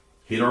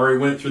 He'd already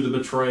went through the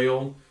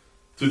betrayal,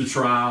 through the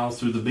trials,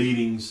 through the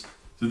beatings,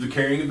 through the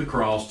carrying of the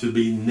cross, to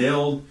be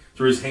nailed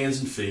through His hands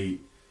and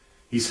feet.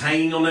 He's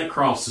hanging on that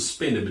cross,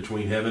 suspended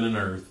between heaven and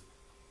earth.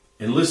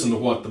 And listen to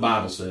what the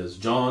Bible says.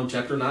 John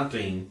chapter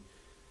 19,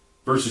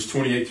 verses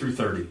 28 through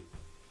 30.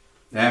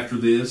 After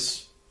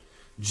this,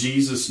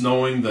 Jesus,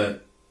 knowing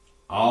that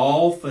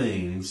all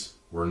things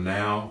were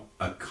now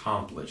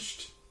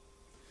accomplished,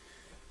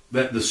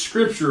 that the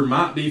scripture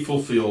might be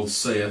fulfilled,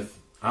 saith,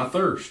 I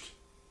thirst.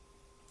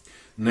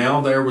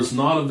 Now there was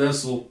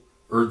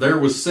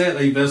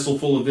set a vessel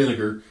full of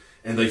vinegar,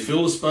 and they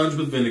filled a sponge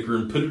with vinegar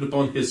and put it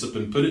upon hyssop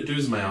and put it to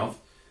his mouth.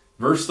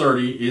 Verse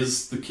 30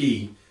 is the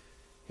key.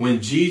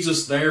 When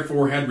Jesus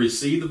therefore had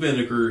received the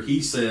vinegar,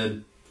 he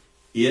said,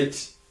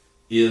 it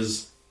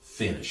is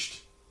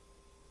finished.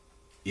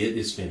 It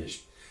is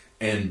finished.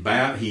 And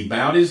he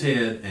bowed his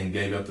head and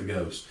gave up the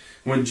ghost.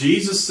 When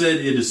Jesus said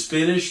it is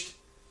finished,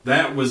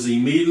 that was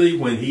immediately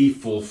when he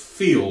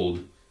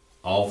fulfilled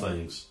all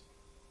things.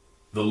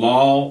 The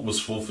law was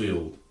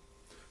fulfilled.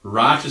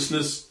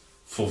 Righteousness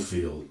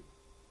fulfilled.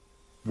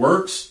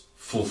 Works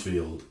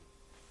fulfilled.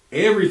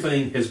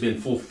 Everything has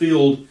been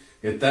fulfilled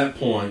at that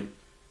point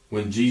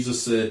when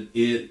Jesus said,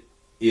 it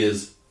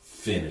is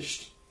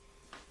finished.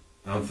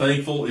 I'm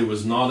thankful it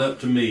was not up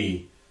to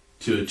me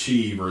to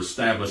achieve or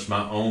establish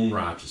my own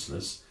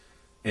righteousness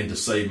and to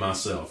save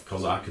myself,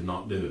 because I could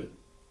not do it.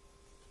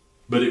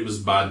 But it was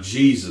by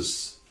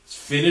Jesus'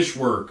 finished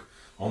work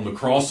on the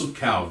cross of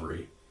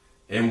Calvary.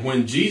 And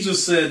when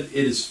Jesus said,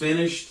 it is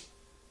finished,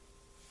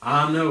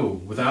 I know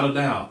without a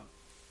doubt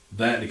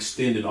that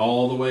extended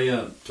all the way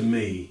up to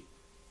me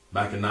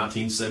back in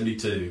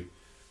 1972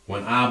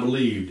 when I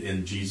believed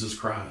in Jesus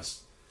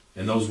Christ.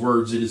 And those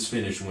words, it is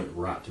finished, went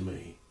right to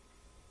me.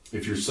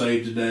 If you're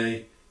saved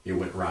today, it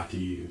went right to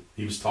you.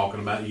 He was talking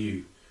about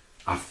you.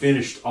 I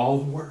finished all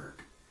the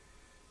work.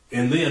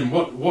 And then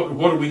what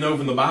do we know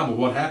from the Bible?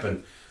 What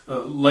happened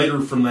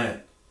later from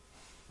that?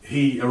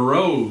 He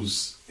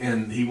arose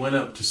and he went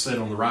up to sit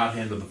on the right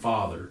hand of the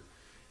Father.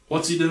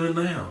 What's he doing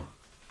now?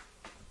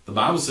 The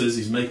Bible says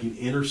he's making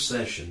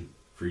intercession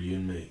for you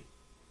and me.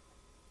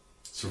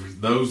 So for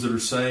those that are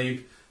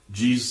saved,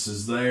 Jesus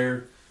is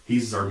there.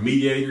 He's our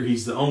mediator.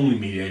 He's the only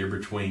mediator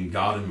between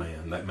God and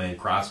man, that man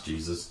Christ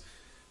Jesus.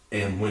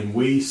 And when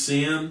we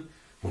sin,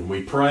 when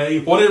we pray,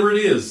 whatever it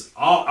is,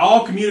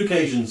 all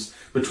communications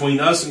between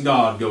us and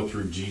God go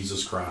through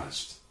Jesus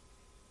Christ.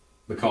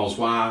 Because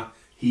why?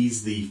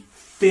 He's the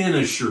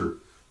finisher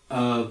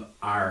of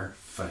our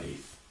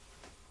faith.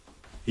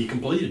 He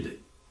completed it.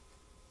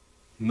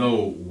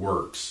 No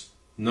works,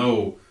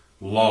 no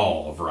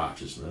law of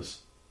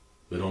righteousness,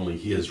 but only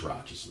his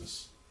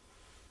righteousness.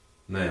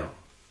 Now,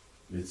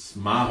 it's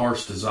my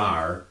heart's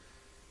desire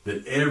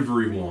that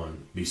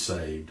everyone be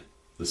saved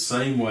the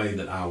same way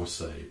that I was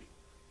saved.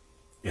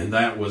 And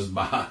that was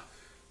by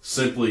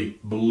simply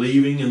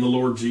believing in the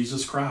Lord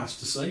Jesus Christ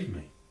to save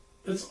me.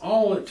 That's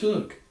all it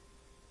took.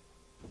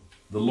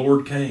 The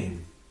Lord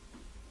came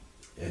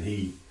and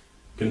he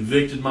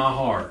convicted my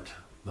heart.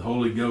 The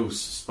Holy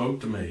Ghost spoke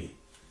to me,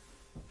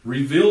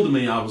 revealed to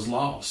me I was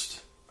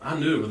lost. I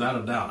knew it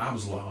without a doubt. I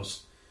was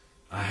lost.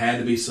 I had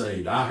to be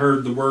saved. I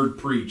heard the word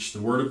preached.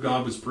 The word of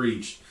God was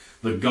preached.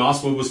 The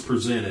gospel was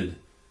presented.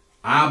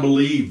 I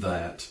believed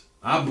that.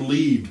 I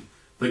believed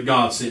that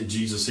God sent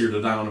Jesus here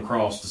to die on the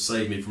cross to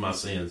save me from my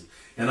sins.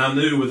 And I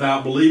knew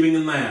without believing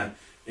in that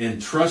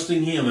and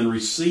trusting him and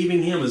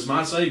receiving him as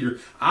my Savior,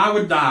 I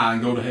would die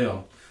and go to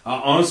hell. I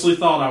honestly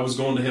thought I was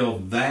going to hell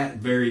that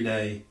very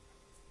day.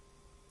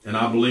 And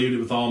I believed it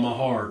with all my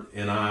heart.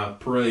 And I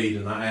prayed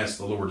and I asked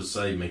the Lord to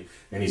save me.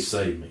 And he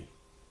saved me.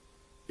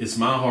 It's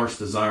my heart's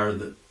desire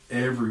that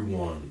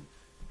everyone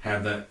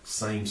have that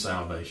same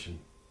salvation.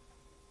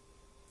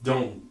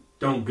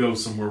 Don't go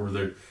somewhere where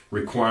they're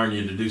requiring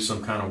you to do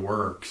some kind of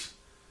works,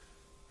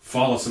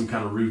 follow some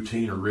kind of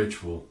routine or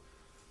ritual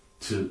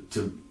to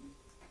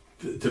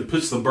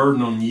puts the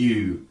burden on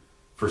you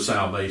for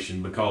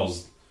salvation,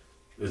 because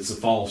it's a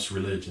false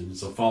religion.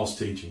 It's a false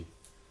teaching.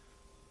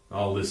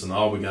 Oh, listen,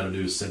 all we got to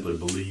do is simply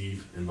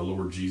believe in the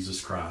Lord Jesus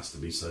Christ to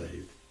be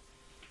saved.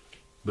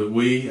 But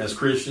we as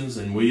Christians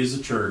and we as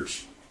a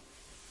church,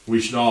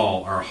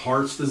 our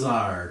heart's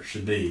desire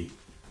should be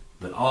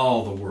that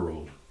all the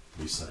world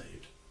be saved.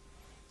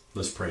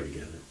 Let's pray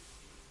together.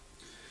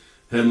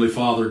 Heavenly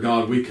Father,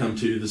 God, we come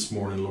to you this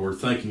morning, Lord,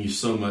 thanking you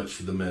so much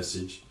for the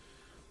message.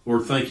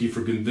 Lord, thank you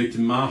for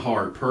convicting my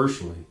heart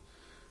personally,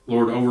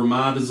 Lord, over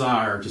my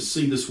desire to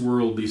see this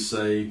world be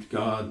saved.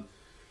 God,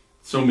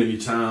 so many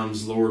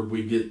times, Lord,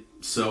 we get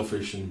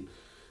selfish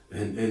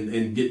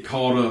and get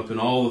caught up in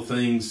all the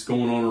things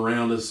going on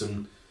around us,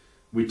 and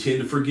we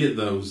tend to forget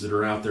those that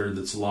are out there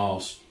that's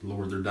lost.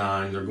 Lord, they're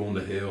dying, they're going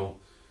to hell.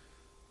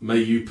 May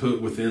you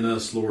put within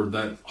us, Lord,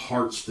 that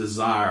heart's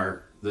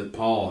desire that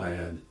Paul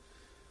had,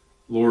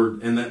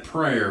 Lord, and that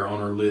prayer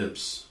on our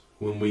lips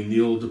when we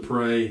kneel to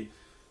pray,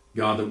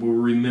 God, that we'll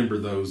remember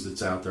those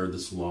that's out there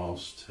that's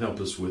lost.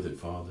 Help us with it,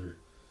 Father.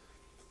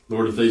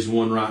 Lord, if there's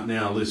one right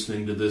now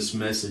listening to this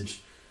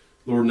message,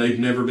 Lord, and they've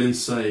never been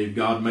saved,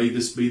 God, may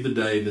this be the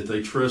day that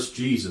they trust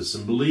Jesus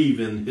and believe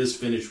in his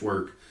finished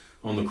work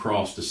on the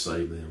cross to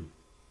save them.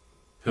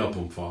 Help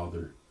them,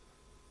 Father.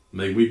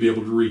 May we be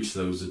able to reach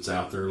those that's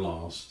out there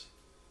lost.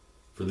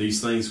 For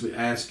these things we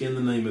ask in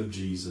the name of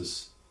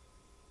Jesus.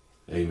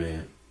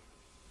 Amen.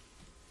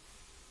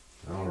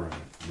 All right.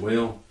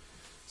 Well,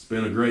 it's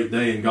been a great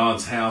day in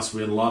God's house.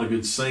 We had a lot of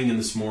good singing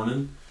this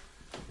morning.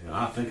 And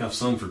I think I've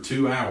sung for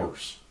 2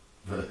 hours.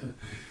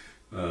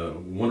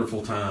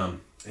 Wonderful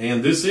time.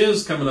 And this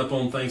is coming up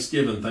on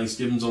Thanksgiving.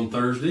 Thanksgiving's on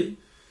Thursday.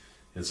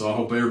 And so I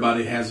hope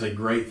everybody has a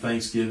great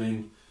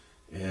Thanksgiving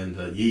and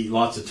you eat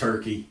lots of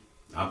turkey.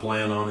 I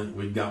plan on it.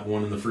 We've got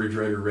one in the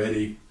refrigerator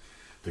ready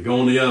to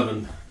go in the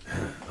oven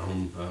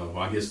on,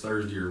 I guess,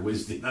 Thursday or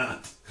Wednesday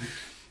night.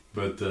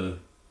 But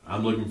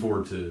I'm looking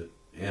forward to it.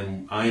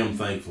 And I am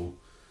thankful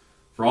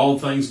for all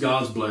the things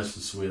God's blessed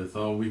us with.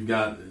 Oh, we've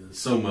got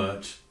so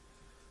much.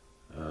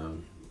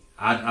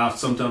 I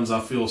sometimes I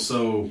feel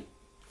so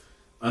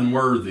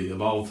unworthy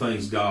of all the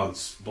things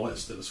God's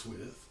blessed us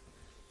with.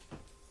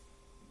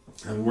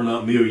 And we're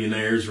not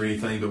millionaires or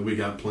anything, but we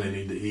got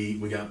plenty to eat.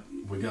 We got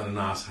a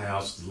nice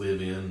house to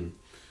live in.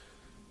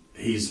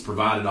 He's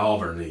provided all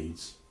of our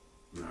needs.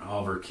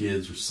 All of our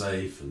kids are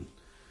safe and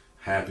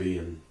happy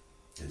and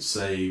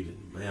saved.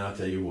 And man, I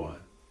tell you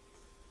what,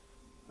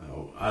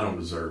 I don't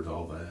deserve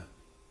all that.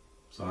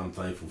 So I'm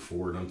thankful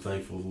for it. I'm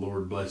thankful the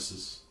Lord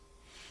blesses.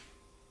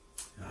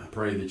 I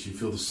pray that you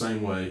feel the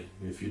same way.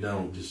 If you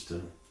don't, just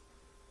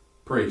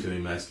pray to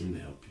Him, ask Him to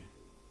help you.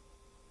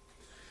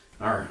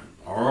 Are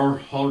our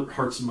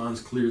hearts and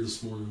minds clear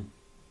this morning?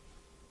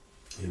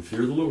 In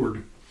fear of the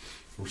Lord,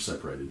 we're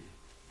separated.